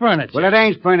this is furniture. Well, it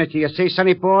ain't furniture, you see,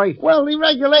 Sonny boy. Well, the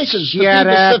regulations to be Shut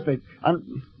up. specific.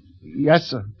 Yes,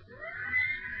 sir.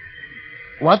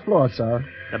 What floor, sir?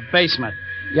 The basement.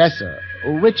 Yes, sir.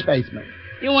 Which basement?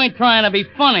 You ain't trying to be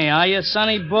funny, are you,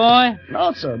 Sonny boy?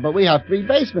 No, sir, but we have 3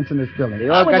 basements in this building. They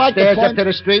all I would got like stairs point... up to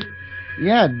the street?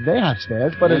 Yeah, they have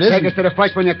stairs, but Well, it take isn't. us to the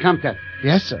first one you come to.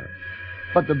 Yes, sir.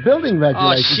 But the building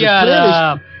regulations Oh, are shut clearly...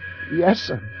 up. Yes,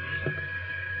 sir.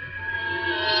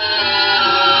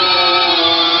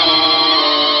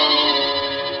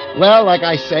 Well, like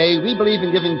I say, we believe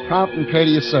in giving prompt and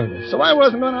courteous service. So I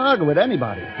wasn't going to argue with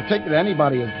anybody, particularly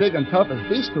anybody as big and tough as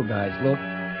these 2 guys look.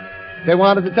 They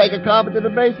wanted to take a carpet to the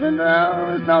basement. There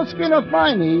was no skin off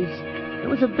my knees. It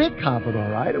was a big carpet, all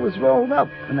right. It was rolled up,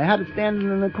 and they had it standing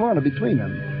in the corner between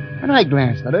them. And I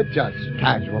glanced at it, just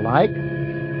casual-like.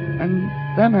 And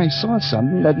then I saw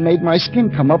something that made my skin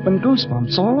come up in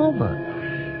goosebumps all over.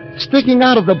 Sticking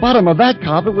out of the bottom of that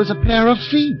carpet was a pair of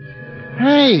feet.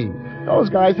 Hey, those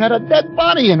guys had a dead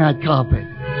body in that carpet.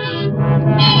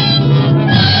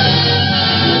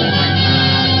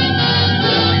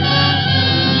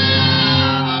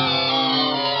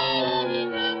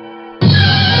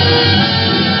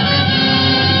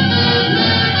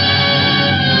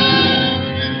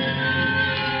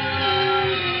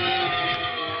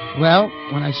 Well,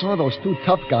 when I saw those 2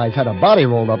 tough guys had a body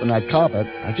rolled up in that carpet,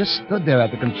 I just stood there at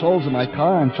the controls of my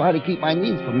car and tried to keep my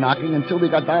knees from knocking until we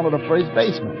got down to the first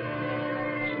basement.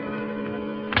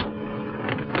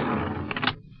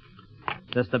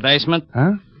 Is this the basement?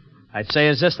 Huh? I say,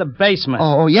 is this the basement?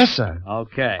 Oh, yes, sir.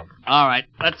 Okay. All right.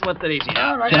 Let's lift it easy.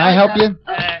 All right. Can I help you?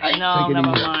 No, Take it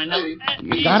never easy. mind. No.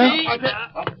 You got it?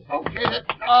 Okay.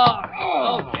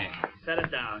 Set it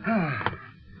down.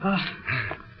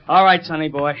 All right, Sonny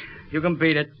boy. You can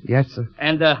beat it. Yes, sir.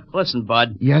 And, listen,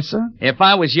 bud. Yes, sir? If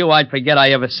I was you, I'd forget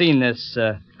I ever seen this,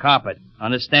 carpet.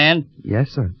 Understand?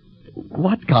 Yes, sir.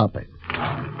 What carpet?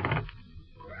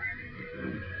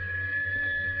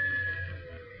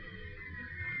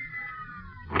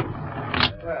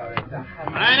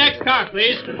 My next car,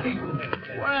 please.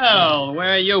 Well,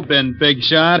 where you been, big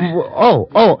shot?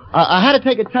 I had to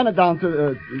take a tenant down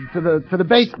to the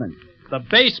basement. The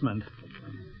basement?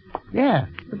 Yeah.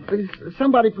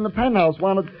 Somebody from the penthouse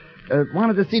wanted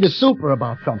to see the super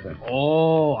about something.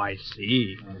 Oh, I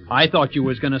see. I thought you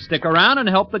was going to stick around and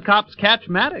help the cops catch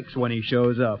Maddox when he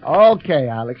shows up. Okay,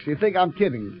 Alex, you think I'm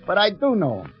kidding, but I do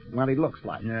know him, what he looks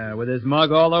like. Yeah, with his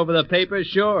mug all over the papers,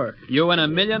 sure. You and a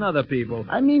million other people.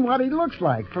 I mean what he looks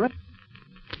like. For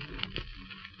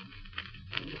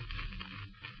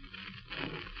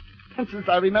instance,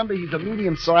 I remember he's a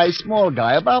medium-sized, small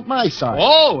guy, about my size.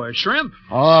 Oh, a shrimp.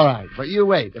 All right, but you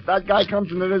wait. If that guy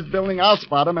comes into this building, I'll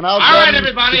spot him, and I'll All grab right, him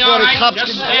everybody, before all the right. cops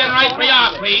Just can- stand right where you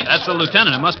are, please. That's the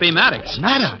lieutenant. It must be Maddox.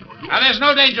 Maddox? Now, there's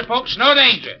no danger, folks, no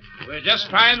danger. We're just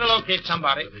trying to locate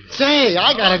somebody. Say,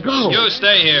 I gotta go. You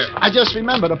stay here. I just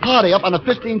remembered a party up on the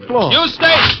 15th floor. You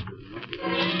stay.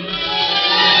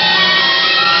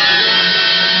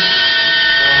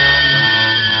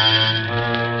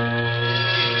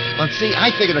 But see, I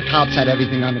figured the cops had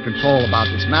everything under control about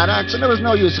this Maddox, and there was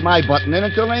no use in my butting in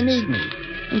until they need me.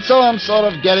 And so I'm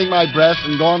sort of getting my breath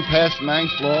and going past the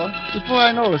 9th floor before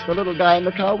I noticed the little guy in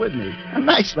the car with me. A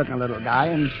nice-looking little guy,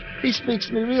 and he speaks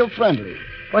to me real friendly.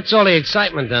 What's all the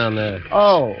excitement down there?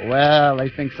 Oh, well, they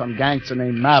think some gangster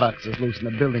named Maddox is loose in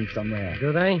the building somewhere.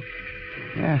 Do they?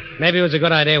 Yeah. Maybe it was a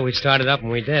good idea we started up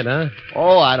when we did, huh?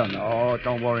 Oh, I don't know.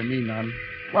 Don't worry me none.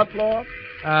 What floor?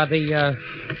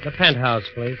 The penthouse,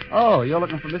 please. Oh, you're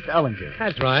looking for Mr. Ellinger.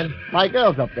 That's right. My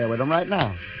girl's up there with him right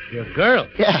now. Your girl?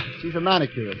 Yeah, she's a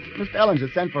manicurist. Mr.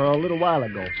 Ellinger sent for her a little while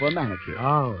ago for a manicure.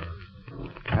 Oh.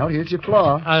 Well, here's your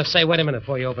floor. Say, wait a minute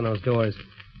before you open those doors.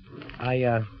 I,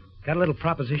 got a little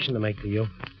proposition to make to you.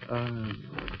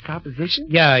 Proposition?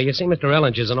 Yeah, you see, Mr.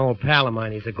 Ellinger's an old pal of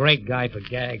mine. He's a great guy for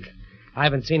gags. I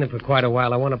haven't seen him for quite a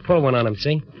while. I want to pull one on him,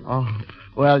 see? Oh,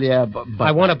 well, yeah, but...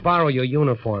 I want to borrow your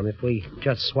uniform. If we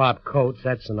just swap coats,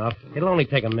 that's enough. It'll only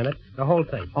take a minute. The whole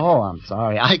thing. Oh, I'm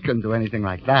sorry. I couldn't do anything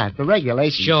like that. The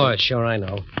regulations... Sure, I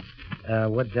know.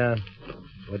 Would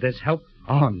this help?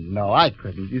 Oh, no, I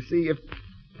couldn't. You see, if...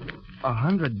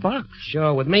 $100?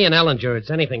 Sure, with me and Ellinger,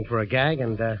 it's anything for a gag,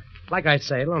 and, like I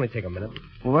say, it'll only take a minute.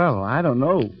 Well, I don't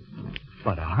know.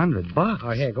 But $100? Oh,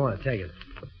 here, go on, take it.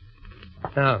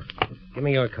 Now, give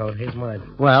me your coat. Here's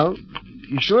mine. Well,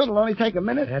 you sure it'll only take a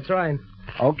minute? That's right.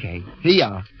 Okay, here you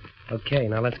are. Okay,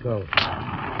 now let's go.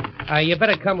 You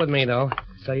better come with me, though,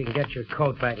 so you can get your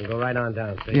coat back and go right on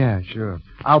down, see? Yeah, sure.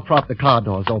 I'll prop the car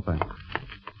doors open.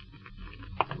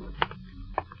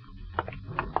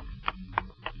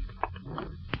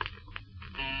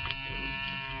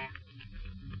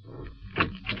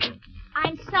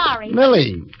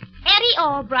 Millie. Eddie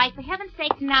Albright, for heaven's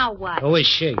sake, now what? Who is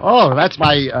she? Oh, that's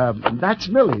that's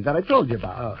Millie that I told you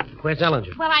about. Oh, where's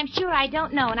Ellinger? Well, I'm sure I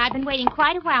don't know, and I've been waiting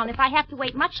quite a while, and if I have to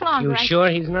wait much longer... You sure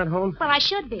he's not home? Well, I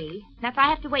should be. And if I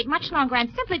have to wait much longer,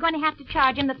 I'm simply going to have to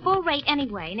charge him the full rate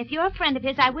anyway. And if you're a friend of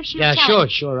his, I wish you'd tell him.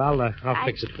 Sure. I'll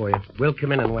fix it for you. We'll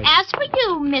come in and wait. As for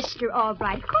you, Mr.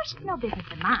 Albright, of course it's no business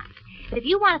of mine. But if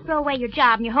you want to throw away your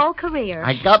job and your whole career...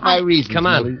 I got my reasons, Come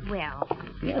on. Millie. Well...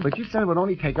 Yeah, but you said it would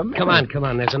only take a minute. Come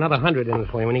on. There's another 100 in it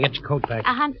for you when you get your coat back.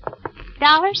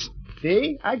 $100?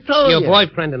 See? I told you. Your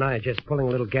boyfriend and I are just pulling a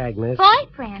little gag, miss.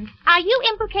 Boyfriend? Are you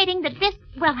implicating that this...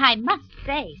 Well, I must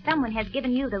say, someone has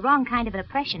given you the wrong kind of an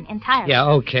impression entirely. Yeah,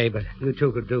 okay, but you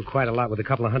two could do quite a lot with a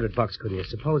couple of $100, couldn't you?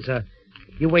 Suppose,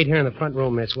 you wait here in the front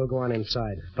room, miss. We'll go on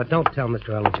inside. But don't tell Mr.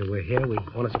 Ellinger we're here. We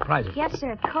want to surprise him. Yes,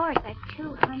 sir, of course. That's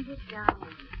 $200.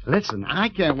 Listen, I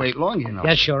can't wait long, you know.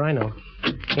 Yeah, sure, I know.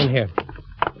 In here.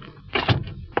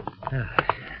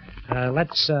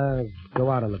 Let's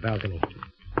go out on the balcony.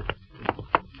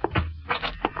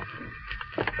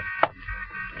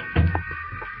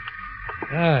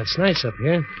 It's nice up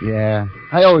here. Yeah,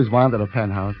 I always wanted a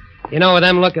penthouse. You know, with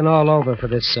them looking all over for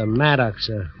this Maddox,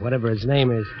 whatever his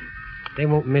name is, they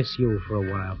won't miss you for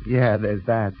a while. Yeah, there's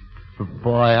that. But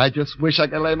boy, I just wish I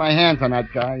could lay my hands on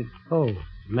that guy. Oh,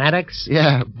 Maddox?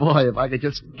 Yeah, boy, if I could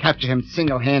just capture him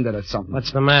single-handed or something.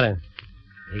 What's the matter?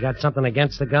 You got something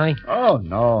against the guy? Oh,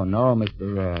 no,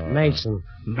 Mr. Mason.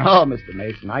 No, Mr.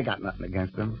 Mason, I got nothing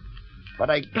against him. But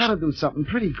I gotta do something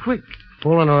pretty quick.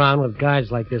 Fooling around with guys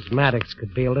like this Maddox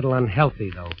could be a little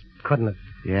unhealthy, though, couldn't it?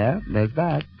 Yeah, there's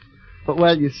that. But,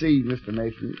 well, you see, Mr.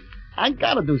 Mason, I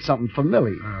gotta do something for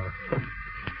Millie.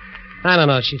 I don't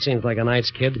know. She seems like a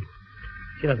nice kid.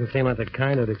 She doesn't seem like the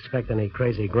kind who'd expect any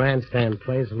crazy grandstand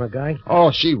plays from a guy.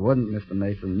 Oh, she wouldn't, Mr.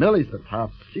 Mason. Millie's the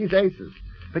top. She's aces.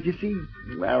 But you see,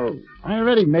 well, I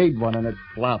already made one and it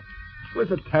flopped. It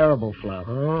was a terrible flop.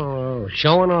 Oh,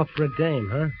 showing off for a dame,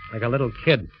 huh? Like a little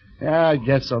kid. Yeah, I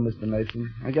guess so, Mr.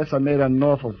 Mason. I guess I made an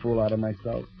awful fool out of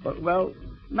myself. But, well,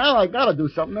 now I gotta do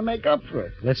something to make up for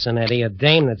it. Listen, Eddie, a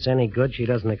dame that's any good, she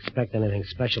doesn't expect anything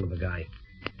special of a guy.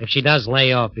 If she does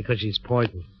lay off because she's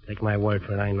poisoned, take my word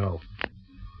for it, I know.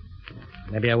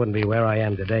 Maybe I wouldn't be where I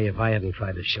am today if I hadn't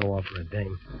tried to show off for a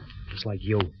dame. Just like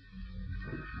you.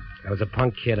 I was a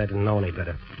punk kid. I didn't know any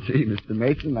better. Gee, Mr.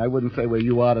 Mason, I wouldn't say where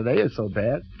you are today is so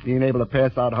bad. Being able to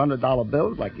pass out $100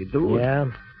 bills like you do.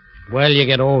 Yeah? Well, you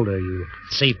get older. You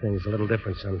see things a little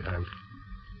different sometimes.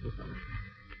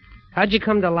 How'd you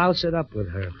come to louse it up with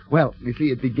her? Well, you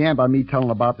see, it began by me telling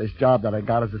about this job that I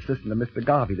got as assistant to Mr.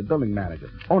 Garvey, the building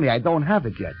manager. Only I don't have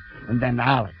it yet. And then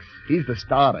Alex. He's the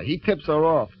starter. He tips her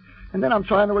off. And then I'm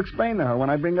trying to explain to her when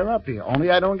I bring her up here.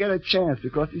 Only I don't get a chance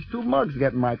because these two mugs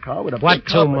get in my car with a What big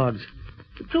two carpet. mugs?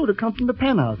 The two that come from the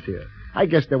penthouse here. I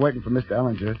guess they're working for Mr.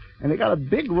 Ellinger, and they got a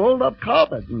big rolled-up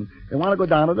carpet, and they want to go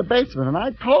down to the basement. And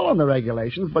I told them the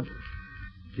regulations, but,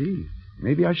 gee,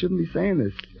 maybe I shouldn't be saying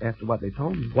this after what they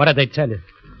told me. What did they tell you?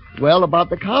 Well, about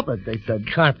the carpet, they said.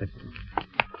 Carpet.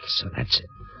 So that's it.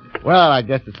 Well, I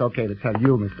guess it's okay to tell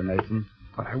you, Mr. Mason,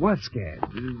 but I was scared.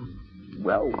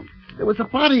 Well, there was a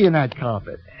body in that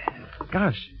carpet.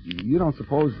 Gosh, you don't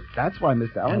suppose that's why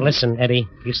Mr. Ellinger... Now listen, Eddie,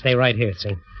 you stay right here,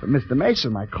 see? But Mr.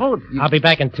 Mason, my coat... I'll be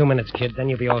back in 2 minutes, kid. Then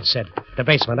you'll be all set. The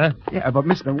basement, huh? Yeah, but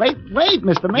Mr. Wait,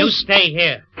 Mr. Mason... You stay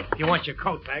here if you want your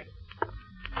coat back.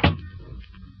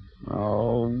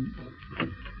 Oh...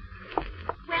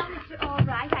 Well, Mr.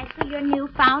 Albright, I see your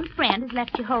newfound friend has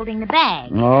left you holding the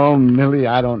bag. Oh, Millie,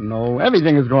 I don't know.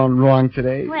 Everything has gone wrong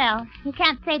today. Well, you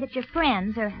can't say that your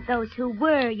friends, or those who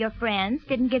were your friends,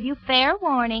 didn't give you fair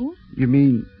warning. You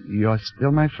mean you're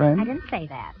still my friend? I didn't say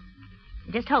that.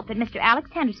 I just hope that Mr.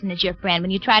 Alex Henderson is your friend when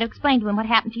you try to explain to him what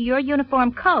happened to your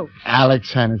uniform coat.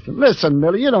 Alex Henderson. Listen,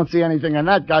 Millie, you don't see anything in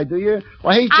that guy, do you?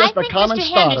 Well, he's just a common Mr.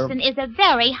 starter. Henderson is a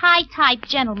very high-type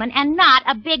gentleman and not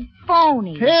a big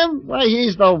phony. Him? Why,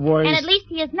 he's the worst. And at least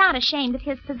he is not ashamed of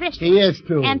his position. He is,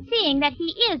 too. And seeing that he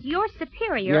is your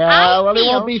superior, Yeah, well, he he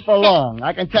won't be for long.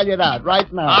 I can tell you that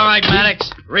right now. All right,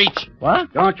 Maddox, reach.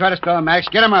 What? Don't try to stall him, Max.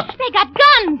 Get him up. They got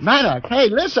guns. Maddox, hey,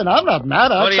 listen, I'm not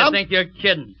Maddox. What do you think you're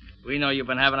kidding? We know you've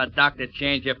been having a doctor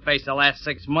change your face the last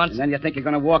 6 months. And then you think you're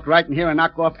going to walk right in here and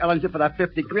knock off Ellinger for that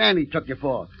 $50,000 he took you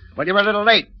for. But you're a little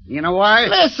late. You know why?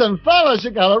 Listen, fellas,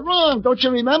 you got it wrong. Don't you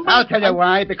remember? I'll tell you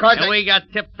why. Because And we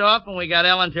got tipped off and we got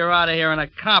Ellinger out of here in a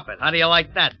carpet. How do you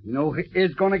like that? You know who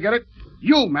is going to get it?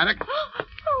 You, Maddox.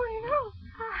 Oh,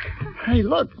 no. Hey,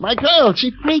 look, my girl,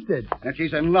 she fainted. And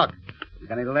she's in luck. You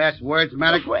got any last words,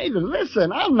 Maddox? Wait,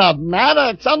 listen, I'm not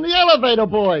Maddox. I'm the elevator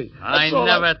boy. I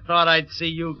never thought I'd see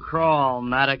you crawl,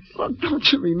 Maddox. Well, don't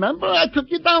you remember? I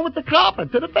took you down with the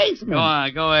carpet to the basement. Go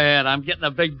on, go ahead. I'm getting a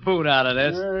big boot out of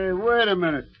this. Hey, wait a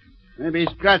minute. Maybe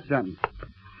he's got something.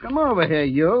 Come over here,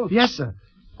 you. Yes, sir.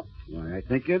 Why, I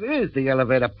think it is the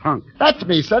elevator punk. That's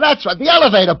me, sir. That's right. The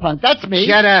elevator punk. That's me.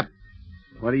 Shut up.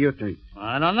 What do you think?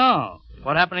 I don't know.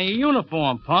 What happened to your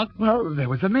uniform, punk? Well, there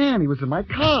was a man. He was in my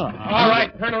car. All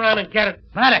right, turn around and get it.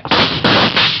 Maddox!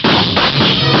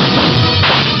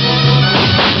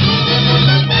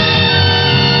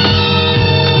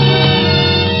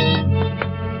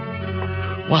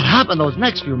 What happened those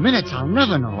next few minutes, I'll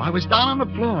never know. I was down on the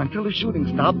floor until the shooting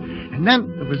stopped, and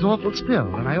then it was awful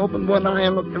still. And I opened one eye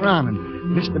and looked around,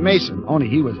 and Mr. Mason, only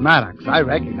he was Maddox, I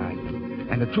recognized him.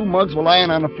 And the two mugs were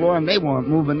lying on the floor, and they weren't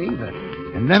moving either.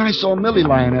 And then I saw Millie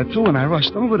lying there, too, and I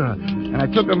rushed over to her. And I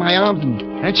took her in my arms, and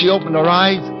then she opened her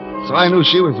eyes, so I knew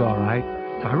she was all right.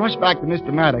 So I rushed back to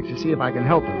Mr. Maddox to see if I could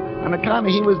help him. On account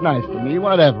of he was nice to me,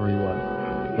 whatever he was.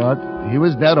 But he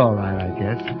was dead all right, I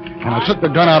guess. And I took the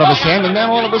gun out of his hand, and then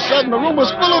all of a sudden the room was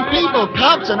full of people,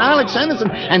 cops and Alex Henderson,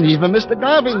 and even Mr.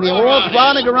 Garvey. They were all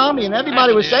crowding around me, and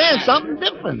everybody was saying something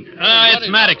different. It's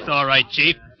Maddox, all right,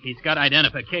 Chief. He's got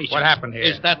identification. What happened here?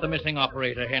 Is that the missing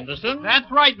operator, Henderson? That's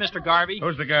right, Mr. Garvey.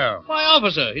 Who's the girl? Why,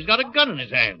 officer, he's got a gun in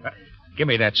his hand. Give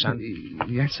me that, son.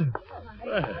 Yes, sir.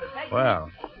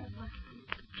 Well,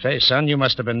 say, son, you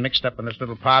must have been mixed up in this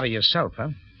little party yourself, huh?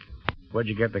 Where'd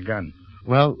you get the gun?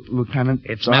 Well, Lieutenant...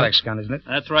 It's Maddox's gun, isn't it?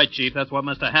 That's right, Chief. That's what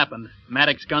must have happened.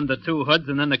 Maddox gunned the two hoods,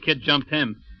 and then the kid jumped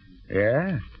him.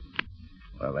 Yeah?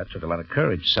 Well, that took a lot of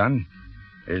courage, son.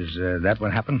 Is that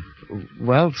what happened?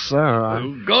 Well, sir,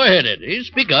 Go ahead, Eddie.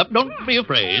 Speak up. Don't be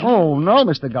afraid. Oh, no,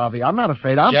 Mr. Garvey. I'm not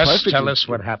afraid. I'm Just perfectly... tell us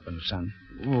what happened, son.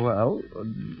 Well,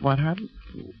 what happened?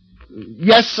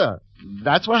 Yes, sir.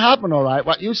 That's what happened, all right.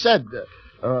 What you said.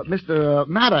 Mr.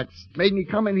 Maddox made me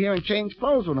come in here and change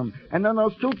clothes with him. And then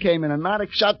those two came in, and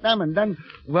Maddox shot them. And then,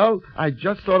 well, I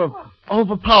just sort of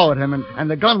overpowered him, and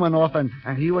the gun went off, and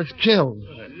he was killed.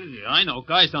 I know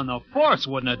guys on the force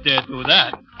wouldn't have dared do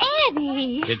that.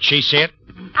 Eddie! Did she see it?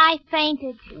 I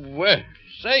fainted. Well,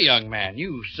 say, young man,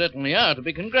 you certainly are to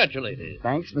be congratulated.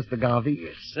 Thanks, Mr. Garvey.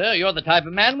 Yes, sir. You're the type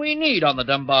of man we need on the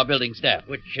Dunbar building staff,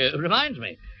 which reminds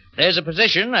me. There's a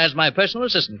position as my personal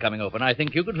assistant coming open. I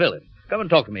think you could fill it. Come and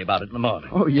talk to me about it in the morning.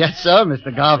 Oh, yes, sir,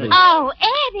 Mr. Garvey. Oh,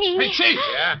 Eddie! Hey, Chief.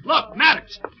 Yeah? Look,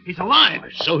 Maddox. He's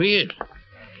alive. So he is.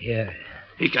 Yeah.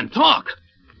 He can talk.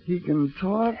 He can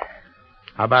talk?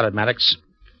 How about it, Maddox?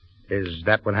 Is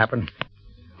that what happened?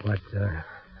 What,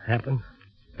 happened?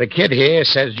 The kid here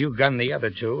says you gunned the other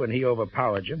two, and he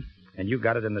overpowered you, and you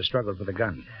got it in the struggle for the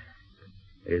gun.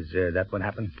 Is that what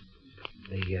happened?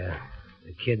 The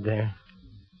kid there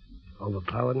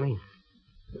overpowered me?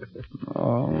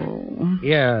 Oh.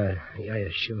 Yeah,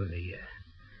 sure.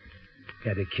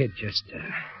 The kid just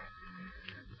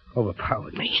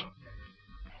overpowered me.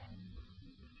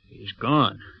 He's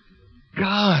gone.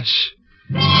 Gosh.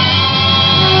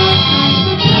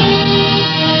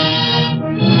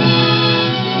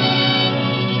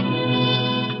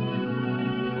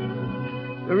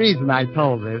 The reason I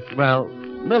told this, well,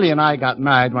 Millie and I got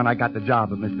married when I got the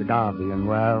job at Mr. Garvey, and,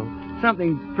 well,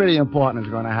 something pretty important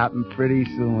is going to happen pretty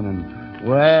soon, and,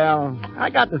 well, I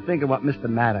got to think of what Mr.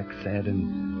 Maddox said,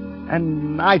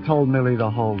 and I told Millie the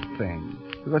whole thing,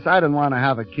 because I didn't want to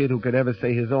have a kid who could ever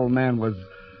say his old man was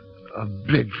a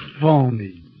big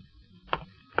phony.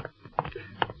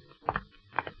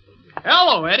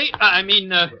 Hello, Eddie.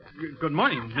 Good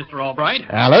morning, Mr. Albright.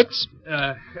 Alex?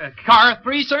 Car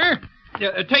 3, sir?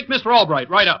 Take Mr. Albright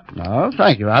right up. Oh,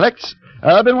 thank you, Alex.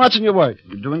 I've been watching your work.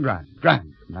 You're doing grand.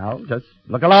 Grand. Now, just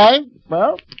look alive.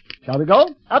 Well, shall we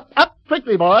go? Up, up,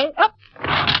 quickly, boy. Up.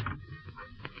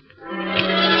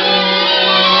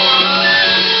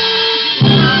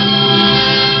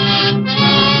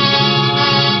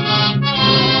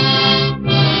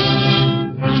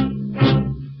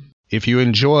 If you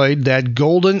enjoyed that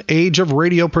golden age of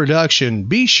radio production,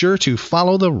 be sure to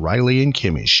follow the Riley and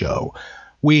Kimmy Show.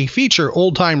 We feature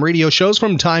old-time radio shows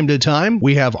from time to time.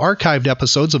 We have archived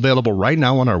episodes available right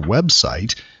now on our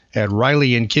website at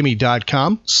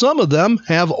rileyandkimmy.com. Some of them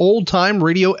have old-time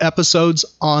radio episodes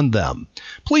on them.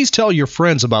 Please tell your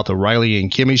friends about the Riley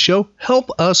and Kimmy Show. Help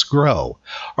us grow.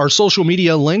 Our social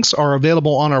media links are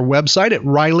available on our website at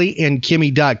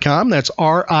rileyandkimmy.com. That's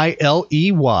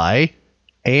R-I-L-E-Y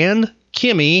and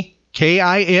Kimmy,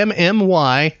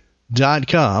 KIMMY.com.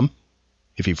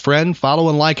 If you friend, follow,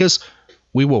 and like us,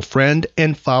 we will friend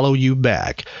and follow you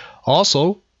back.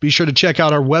 Also, be sure to check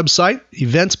out our website,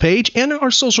 events page, and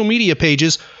our social media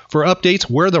pages for updates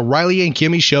where the Riley and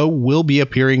Kimmy Show will be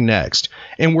appearing next.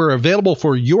 And we're available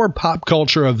for your pop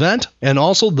culture event and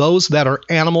also those that are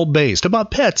animal-based,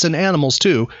 about pets and animals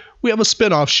too. We have a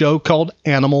spin-off show called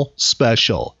Animal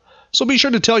Special. So be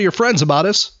sure to tell your friends about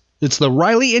us. It's the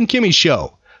Riley and Kimmy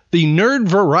Show, the nerd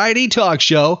variety talk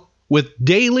show with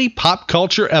daily pop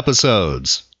culture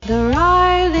episodes. The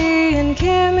Riley and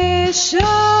Kimmy Show.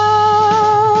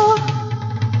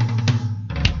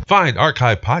 Find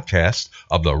archive podcasts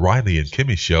of The Riley and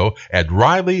Kimmy Show at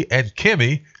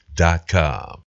rileyandkimmy.com.